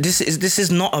 this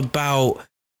is not about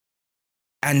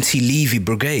anti-Levy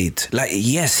brigade. Like,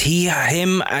 yes,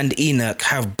 him and Enoch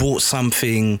have brought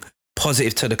something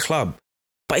positive to the club,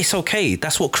 but it's okay.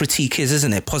 That's what critique is,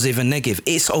 isn't it? Positive and negative.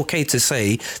 It's okay to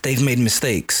say they've made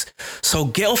mistakes. So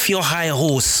get off your high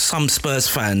horse, some Spurs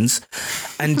fans,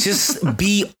 and just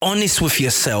be honest with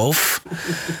yourself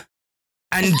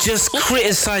and just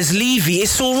criticize Levy.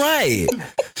 It's all right.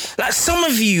 Like some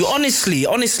of you, honestly,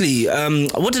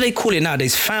 what do they call it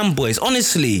nowadays? Fanboys.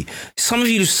 Honestly, some of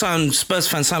you Spurs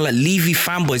fans sound like Levy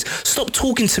fanboys. Stop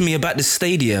talking to me about the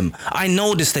stadium. I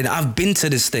know the stadium. I've been to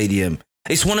the stadium.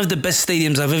 It's one of the best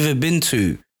stadiums I've ever been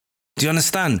to. Do you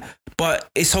understand? But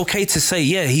it's okay to say,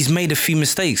 yeah, he's made a few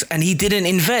mistakes and he didn't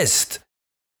invest.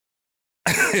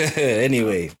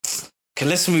 Anyway. Okay,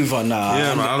 let's move on now.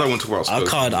 Yeah, man, I don't want to talk about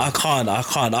Spurs.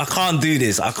 I can't do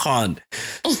this. I can't.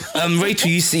 Rachel,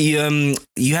 you see,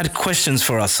 you had questions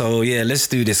for us, so yeah, let's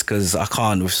do this because I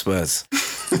can't with Spurs.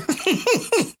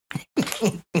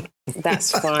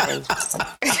 That's fine.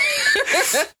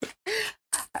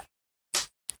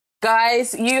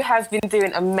 Guys, you have been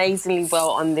doing amazingly well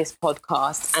on this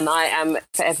podcast, and I am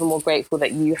forever more grateful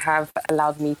that you have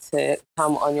allowed me to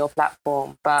come on your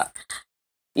platform. But,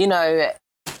 you know,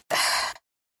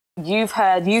 you've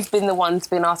been the ones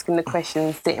been asking the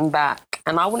questions, sitting back,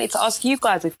 and I wanted to ask you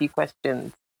guys a few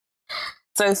questions.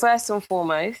 So first and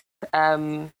foremost,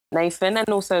 Nathan, and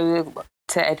also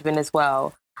to Edwin as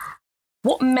well,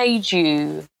 what made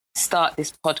you start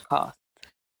this podcast?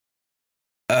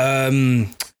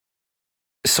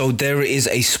 So there is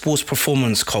a sports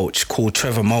performance coach called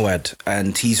Trevor Moawad,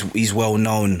 and he's well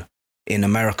known in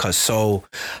America. So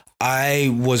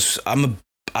I watch a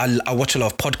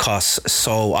lot of podcasts.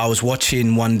 So I was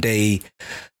watching one day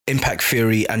Impact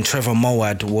Theory, and Trevor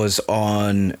Moawad was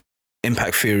on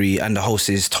Impact Theory, and the host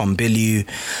is Tom Bilyeu,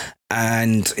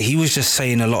 and he was just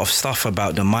saying a lot of stuff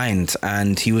about the mind,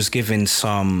 and he was giving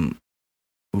some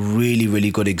really,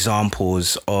 really good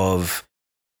examples of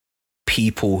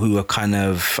people who are kind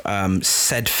of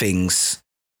said things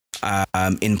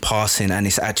in passing and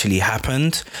it's actually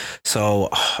happened. So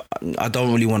I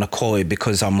don't really want to call it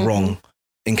because I'm wrong,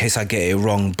 in case I get it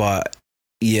wrong. But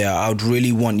yeah, I would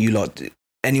really want you lot,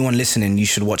 anyone listening, you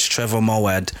should watch Trevor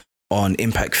Moawad on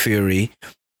Impact Theory.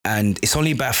 And it's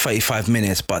only about 35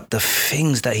 minutes, but the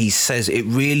things that he says, it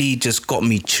really just got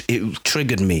me, it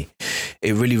triggered me.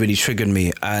 It really, really triggered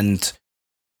me. And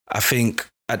I think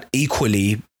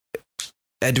equally,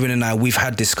 Edwin and I, we've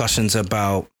had discussions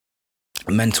about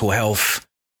mental health,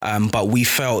 but we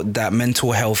felt that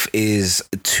mental health is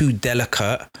too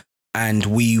delicate and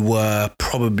we were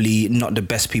probably not the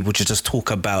best people to just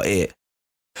talk about it,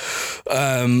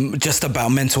 just about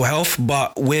mental health,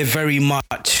 but we're very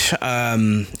much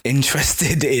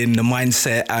interested in the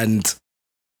mindset, and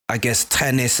I guess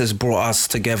tennis has brought us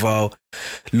together,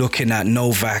 looking at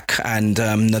Novak and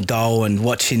Nadal and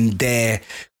watching their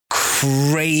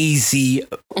crazy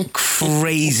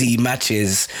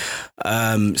matches.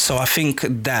 So I think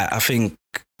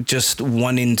just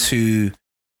wanting to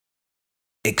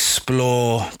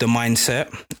explore the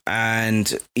mindset,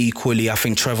 and equally I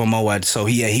think Trevor Moawad, so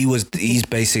he was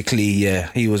basically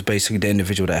the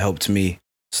individual that helped me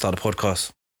start a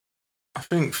podcast. I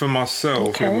think for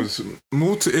myself,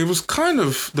 It was kind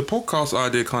of, the podcast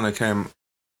idea kind of came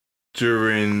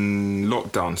during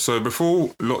lockdown. So before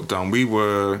lockdown, we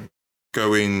were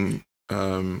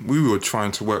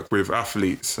trying to work with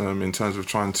athletes in terms of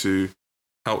trying to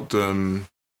help them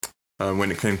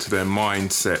when it came to their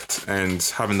mindset and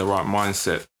having the right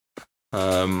mindset.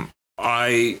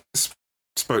 I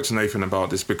spoke to Nathan about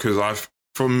this because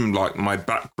from like my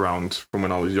background from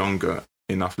when I was younger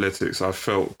in athletics, I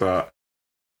felt that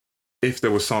if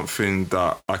there was something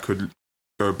that I could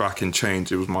go back and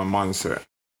change, it was my mindset.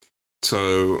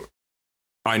 So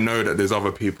I know that there's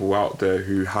other people out there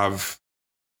who have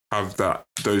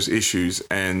those issues,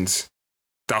 and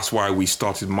that's why we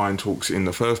started Mind Talks in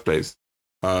the first place.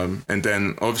 And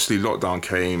then obviously lockdown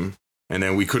came, and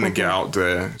then we couldn't get out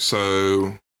there.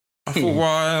 So I thought,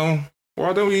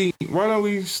 why don't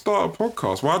we start a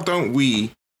podcast? Why don't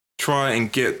we try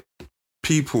and get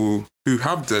people who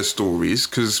have their stories,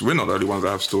 because we're not the only ones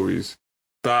that have stories,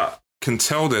 that can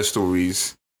tell their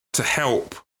stories to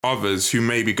help others who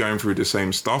may be going through the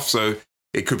same stuff. So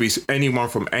it could be anyone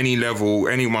from any level,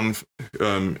 anyone.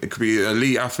 It could be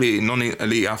elite athlete,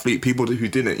 non-elite athlete, people who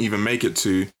didn't even make it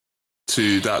to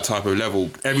that type of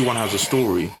level. Everyone has a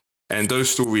story, and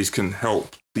those stories can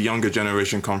help the younger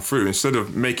generation come through. Instead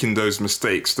of making those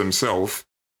mistakes themselves,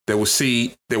 they will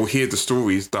hear the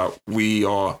stories that we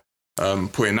are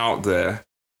putting out there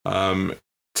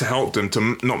to help them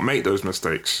to not make those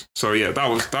mistakes. So yeah,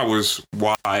 that was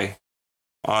why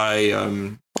I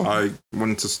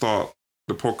wanted to start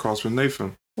the podcast with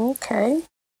Nathan. Okay.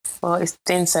 Well, it's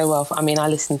doing so well. I mean, I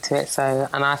listened to it,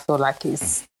 and I feel like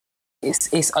it's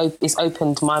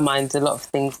opened my mind to a lot of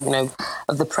things, you know,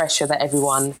 of the pressure that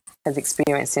everyone has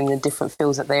experienced in the different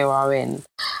fields that they are in.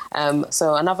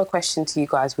 So another question to you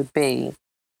guys would be,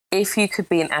 if you could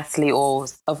be an athlete or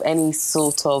of any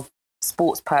sort of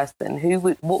sports person,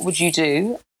 what would you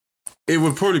do? It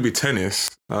would probably be tennis.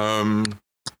 I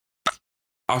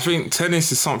think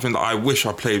tennis is something that I wish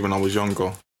I played when I was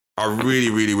younger. I really,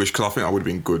 really wish, because I think I would have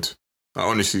been good. I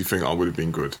honestly think I would have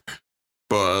been good.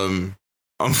 But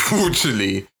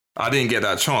unfortunately, I didn't get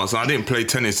that chance. And I didn't play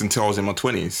tennis until I was in my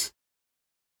 20s.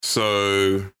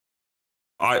 So,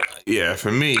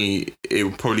 for me, it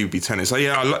would probably be tennis. So,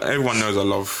 yeah, everyone knows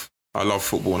I love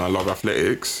football and I love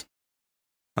athletics.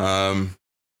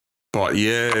 But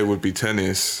yeah, it would be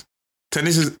tennis.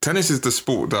 Tennis is the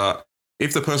sport that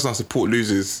if the person I support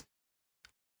loses,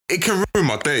 it can ruin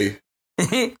my day.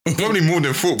 Probably more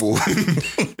than football.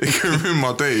 It can ruin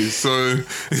my day. So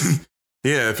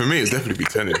yeah, for me, it'd definitely be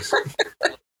tennis.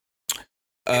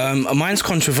 Mine's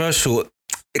controversial.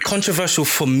 Controversial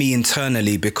for me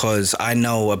internally because I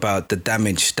know about the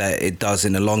damage that it does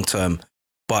in the long term.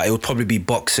 But it would probably be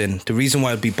boxing. The reason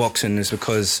why it'd be boxing is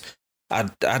because I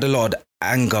had a lot of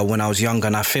anger when I was younger,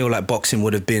 and I feel like boxing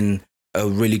would have been a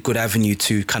really good avenue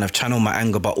to kind of channel my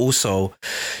anger, but also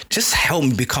just help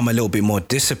me become a little bit more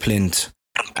disciplined.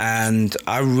 And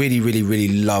I really, really,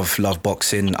 really love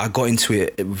boxing. I got into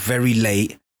it very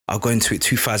late. I got into it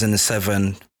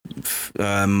 2007.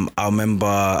 I remember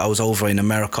I was over in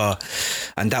America,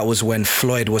 and that was when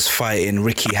Floyd was fighting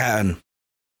Ricky Hatton.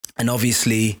 And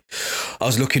obviously, I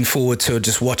was looking forward to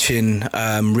just watching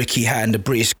Ricky Hatton, the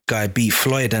British guy, beat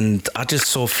Floyd. And I just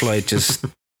saw Floyd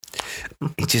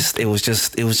it was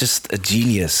just a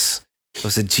genius. It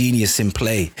was a genius in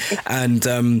play. And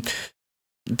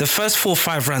the first 4 or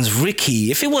 5 rounds,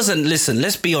 Ricky, if it wasn't, listen,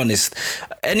 let's be honest.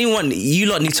 Anyone, you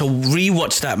lot need to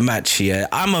rewatch that match here.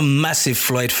 I'm a massive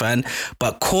Floyd fan,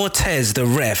 but Cortez, the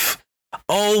ref,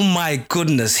 oh my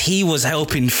goodness, he was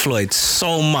helping Floyd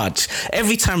so much.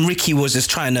 Every time Ricky was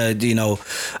just trying to,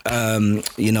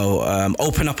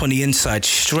 open up on the inside,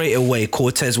 straight away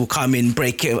Cortez will come in,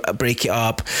 break it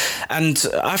up, and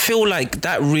I feel like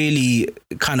that really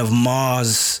kind of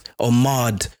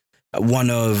marred one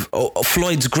of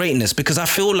Floyd's greatness, because I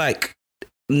feel like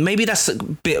maybe that's a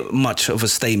bit much of a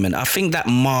statement. I think that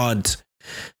marred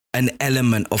an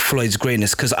element of Floyd's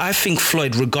greatness, because I think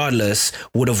Floyd, regardless,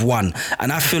 would have won.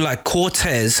 And I feel like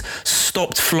Cortez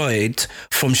stopped Floyd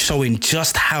from showing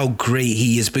just how great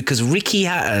he is, because Ricky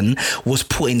Hatton was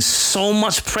putting so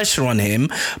much pressure on him,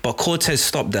 but Cortez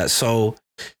stopped that. So,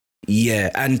 yeah.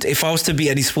 And if I was to be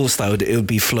any sports star, it would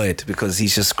be Floyd, because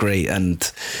he's just great.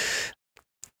 And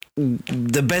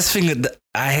the best thing that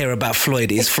I hear about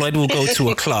Floyd is Floyd will go to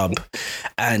a club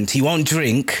and he won't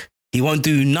drink, he won't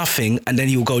do nothing, and then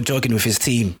he'll go jogging with his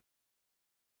team.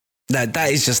 That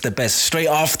is just the best. Straight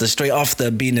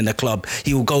after being in the club,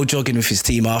 he will go jogging with his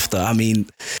team after. I mean,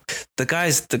 the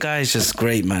guy's just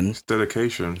great, man. It's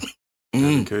dedication.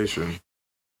 Dedication.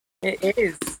 It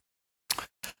is.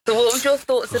 So what was your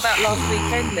thoughts about last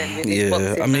weekend then? With his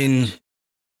boxing? I mean,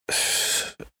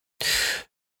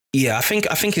 yeah, I think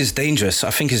it's dangerous.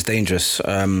 I think we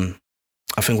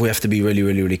have to be really,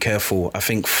 really, really careful. I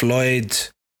think Floyd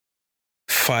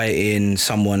fighting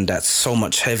someone that's so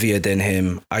much heavier than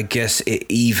him, I guess it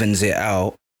evens it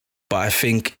out. But I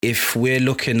think if we're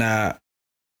looking at,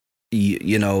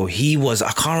 he was,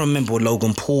 I can't remember what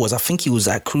Logan Paul was. I think he was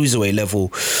at cruiserweight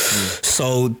level.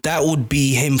 So that would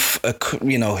be him,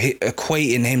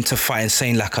 equating him to fighting,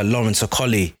 saying like a Lawrence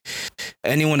Okolie.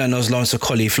 Anyone that knows Lawrence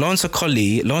Okolie, if Lawrence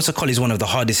Okolie is one of the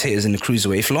hardest hitters in the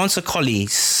cruiserweight. If Lawrence Okolie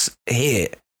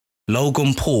hit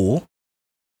Logan Paul's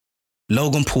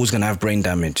going to have brain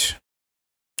damage.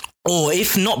 Or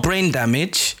if not brain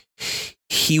damage,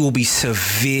 he will be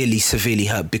severely, severely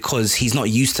hurt, because he's not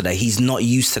used to that. He's not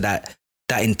used to that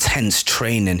intense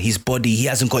training. He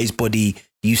hasn't got his body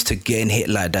used to getting hit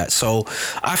like that. So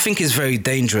I think it's very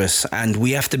dangerous, and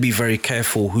we have to be very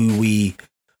careful who we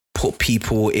put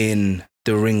people in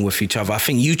the ring with each other. I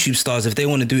think YouTube stars, if they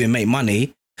want to do it and make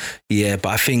money, yeah, but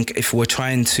I think if we're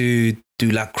trying to do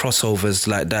like crossovers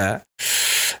like that,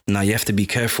 now you have to be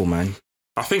careful, man.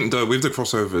 I think though, with the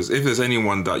crossovers, if there's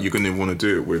anyone that you're going to want to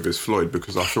do it with, is Floyd,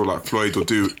 because I feel like Floyd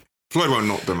won't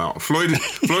knock them out. Floyd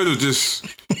will just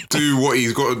do what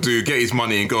he's got to do, get his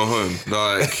money and go home.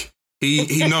 Like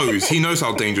he knows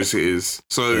how dangerous it is.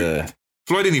 So yeah.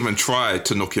 Floyd didn't even try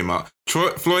to knock him out.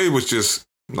 Floyd was just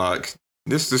like,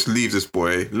 just leave this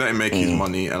boy, let him make his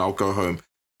money and I'll go home.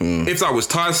 If that was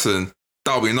Tyson,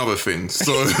 that'll be another thing.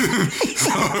 So,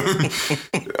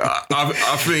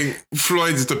 I think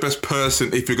Floyd is the best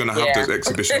person if you're going to have those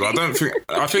exhibitions.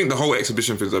 I think the whole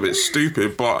exhibition thing is a bit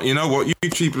stupid, but you know what?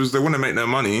 YouTubers, they want to make their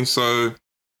money. So,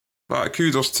 like,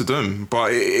 kudos to them.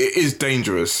 But it is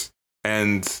dangerous.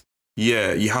 And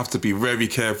yeah, you have to be very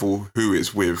careful who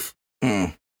it's with.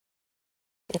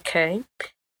 Okay.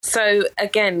 So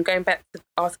again, going back to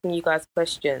asking you guys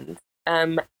questions,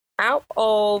 out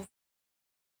of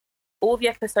all the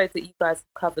episodes that you guys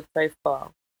have covered so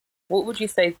far, what would you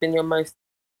say has been your most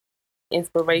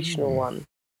inspirational one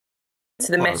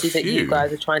to the message that you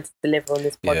guys are trying to deliver on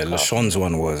this podcast? Yeah, LaShawn's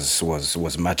one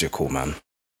was magical, man.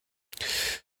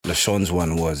 LaShawn's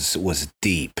one was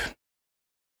deep.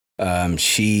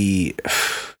 She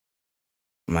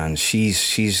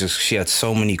had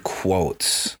so many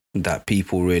quotes that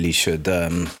people really should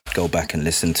go back and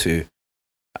listen to.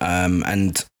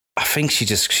 And I think she's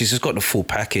just got the full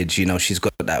package. You know, she's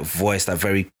got that voice, that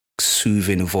very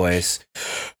soothing voice.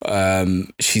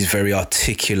 She's very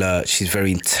articulate. She's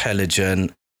very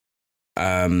intelligent.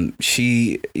 Her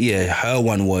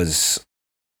one was,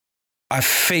 I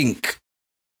think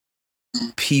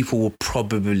people will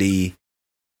probably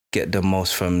get the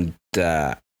most from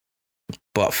that.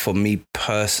 But for me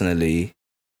personally,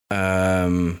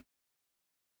 I'll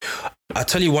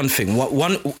tell you one thing.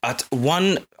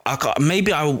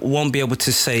 Maybe I won't be able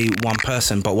to say one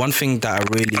person, but one thing that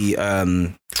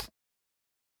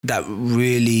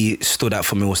really stood out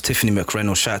for me was Tiffany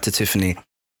McReynolds. Shout out to Tiffany.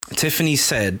 Tiffany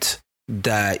said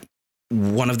that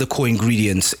one of the core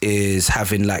ingredients is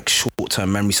having like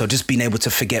short-term memory. So just being able to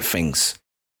forget things.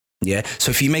 Yeah. So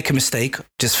if you make a mistake,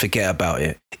 just forget about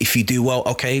it. If you do well,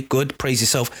 okay, good. Praise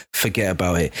yourself. Forget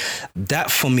about it. That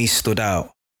for me stood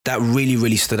out. That really,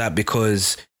 really stood out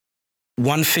because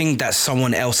one thing that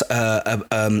someone else,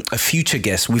 a future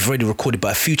guest, we've already recorded,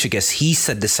 but a future guest, he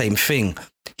said the same thing.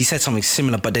 He said something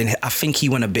similar, but then I think he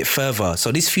went a bit further.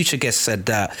 So this future guest said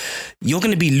that you're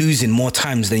going to be losing more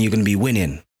times than you're going to be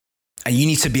winning. And you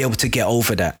need to be able to get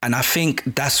over that. And I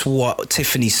think that's what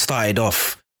Tiffany started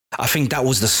off. I think that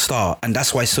was the start. And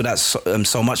that's why it stood out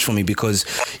so much for me, because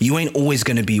you ain't always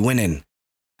going to be winning.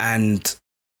 And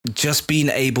just being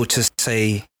able to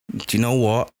say, do you know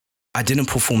what? I didn't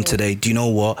perform today. Do you know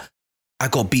what? I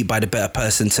got beat by the better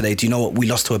person today. Do you know what? We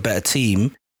lost to a better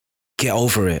team. Get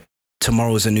over it.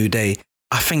 Tomorrow's a new day.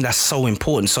 I think that's so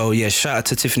important. So yeah, shout out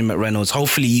to Tiffany McReynolds.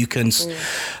 Hopefully you can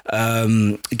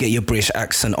get your British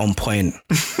accent on point.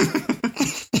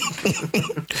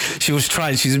 She was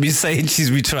trying. She's been saying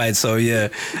she's retried. So yeah.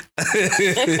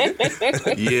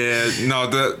 Yeah. No,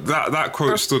 that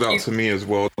quote stood out to me as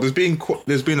well. There's been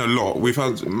a lot. We've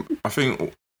had. I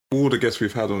think all the guests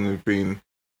we've had on have been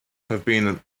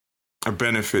a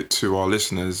benefit to our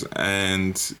listeners,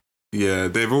 and yeah,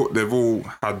 they've all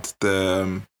had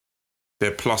their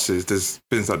pluses. There's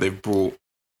things that they've brought.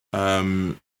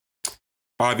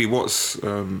 Ivy Watts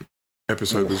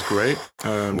episode was great.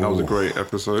 That was a great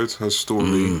episode. Her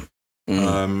story,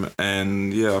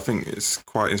 and yeah, I think it's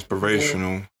quite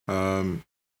inspirational.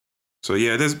 So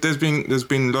yeah, there's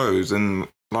been loads, and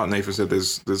like Nathan said,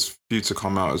 there's few to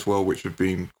come out as well, which have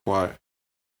been quite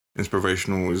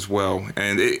inspirational as well.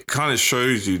 And it kind of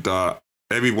shows you that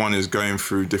everyone is going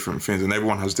through different things, and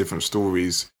everyone has different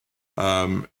stories.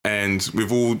 And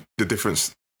with all the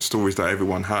different stories that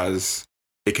everyone has,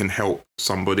 it can help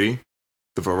somebody.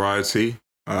 The variety.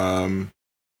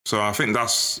 So I think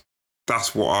that's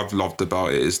what I've loved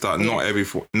about it, is that not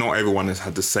everyone has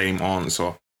had the same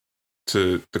answer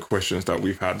to the questions that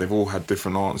we've had. They've all had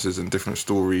different answers and different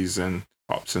stories and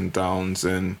ups and downs.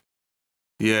 And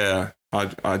yeah,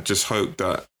 I just hope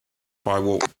that by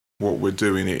what we're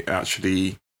doing, it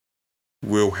actually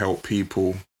will help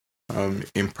people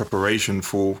in preparation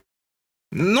for,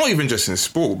 not even just in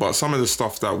sport, but some of the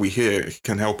stuff that we hear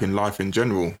can help in life in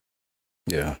general.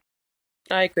 Yeah.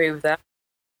 I agree with that.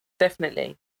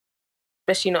 Definitely.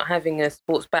 Especially not having a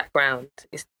sports background.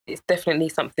 It's definitely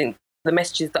something, the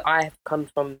messages that I have come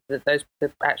from the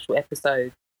actual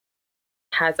episodes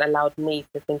has allowed me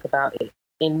to think about it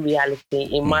in reality,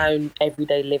 in my own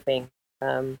everyday living.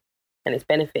 And it's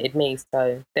benefited me.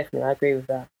 So definitely I agree with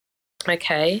that.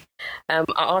 Okay.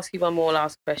 I'll ask you one more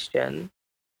last question.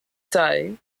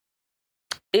 So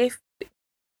if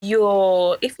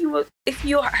you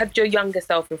had your younger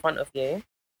self in front of you,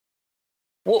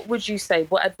 what would you say?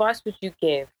 What advice would you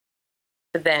give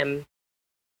for them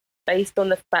based on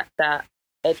the fact that,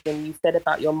 Edwin, you said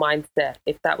about your mindset,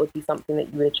 if that would be something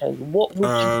that you would change? What would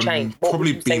you change? What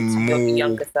probably would you say to your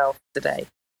younger self today?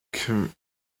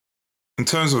 In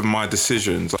terms of my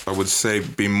decisions, I would say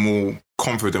be more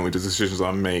confident with the decisions I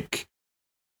make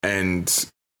and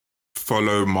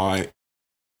follow my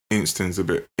instincts a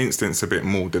bit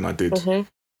more than I did.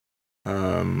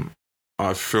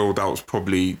 I feel that was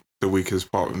probably the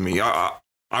weakest part of me. I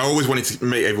always wanted to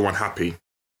make everyone happy,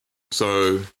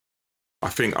 so I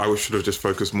think I should have just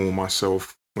focused more on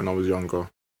myself when I was younger.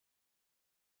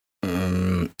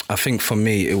 I think for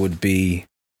me, it would be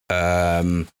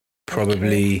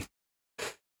probably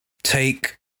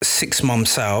take 6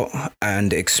 months out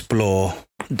and explore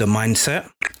the mindset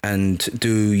and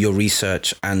do your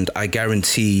research. And I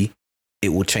guarantee it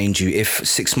will change you. If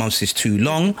 6 months is too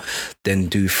long, then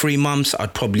do 3 months.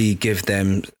 I'd probably give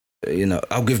them,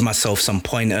 I'll give myself some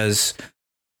pointers.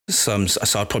 So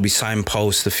I'd probably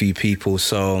signpost a few people.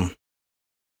 So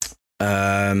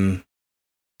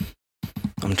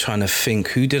I'm trying to think,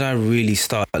 who did I really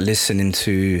start listening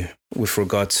to with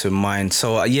regard to mind?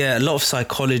 So a lot of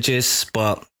psychologists,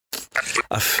 but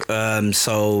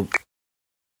so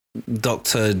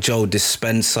Dr. Joe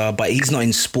Dispenza, but he's not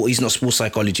in sport. He's not sports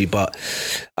psychology, but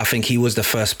I think he was the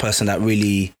first person that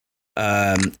really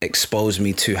exposed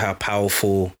me to how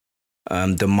powerful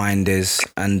the mind is.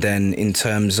 And then in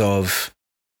terms of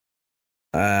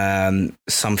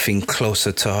something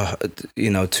closer to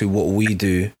to what we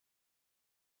do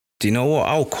you know what?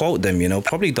 I'll quote them,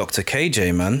 probably Dr.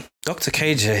 KJ, man. Dr.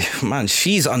 KJ, man,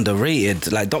 she's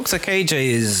underrated. Like, Dr. KJ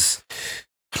is,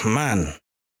 man,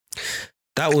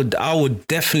 I would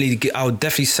definitely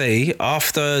say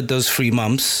after those 3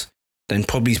 months, then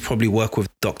probably work with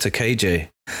Dr. KJ.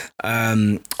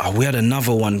 We had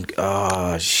another one.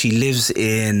 She lives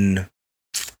in,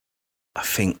 I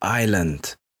think,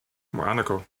 Ireland.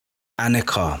 Annika.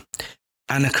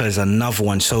 Annika is another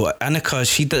one. So Annika,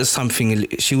 she does something.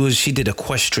 She did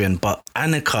equestrian, but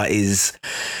Annika's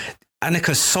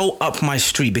so up my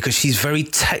street because she's very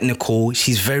technical.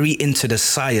 She's very into the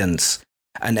science,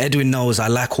 and Edwin knows I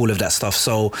like all of that stuff.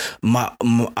 So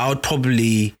I would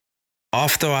probably,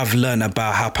 after I've learned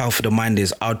about how powerful the mind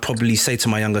is, I would probably say to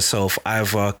my younger self,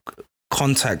 either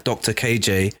contact Dr.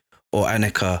 KJ or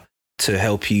Annika to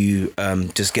help you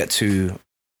just get to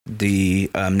the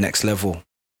next level.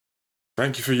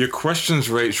 Thank you for your questions,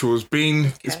 Rachel. It's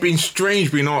been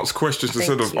strange being asked questions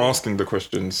instead of asking the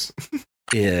questions.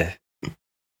 Yeah. Do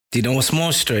you know what's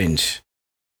more strange?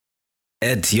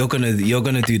 Ed, you're gonna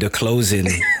do the closing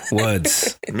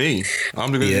words. Me?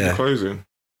 I'm gonna do the closing.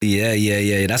 Yeah.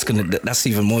 That's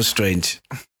even more strange.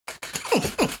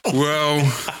 Well,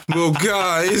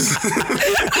 guys.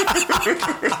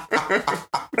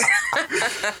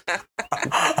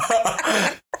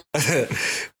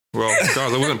 Well, guys,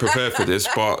 I wasn't prepared for this,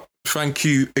 but thank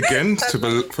you again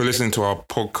for listening to our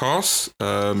podcast.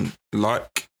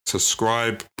 Like,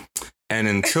 subscribe, and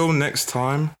until next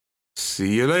time,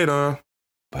 see you later.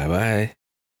 Bye-bye.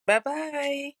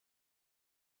 Bye-bye.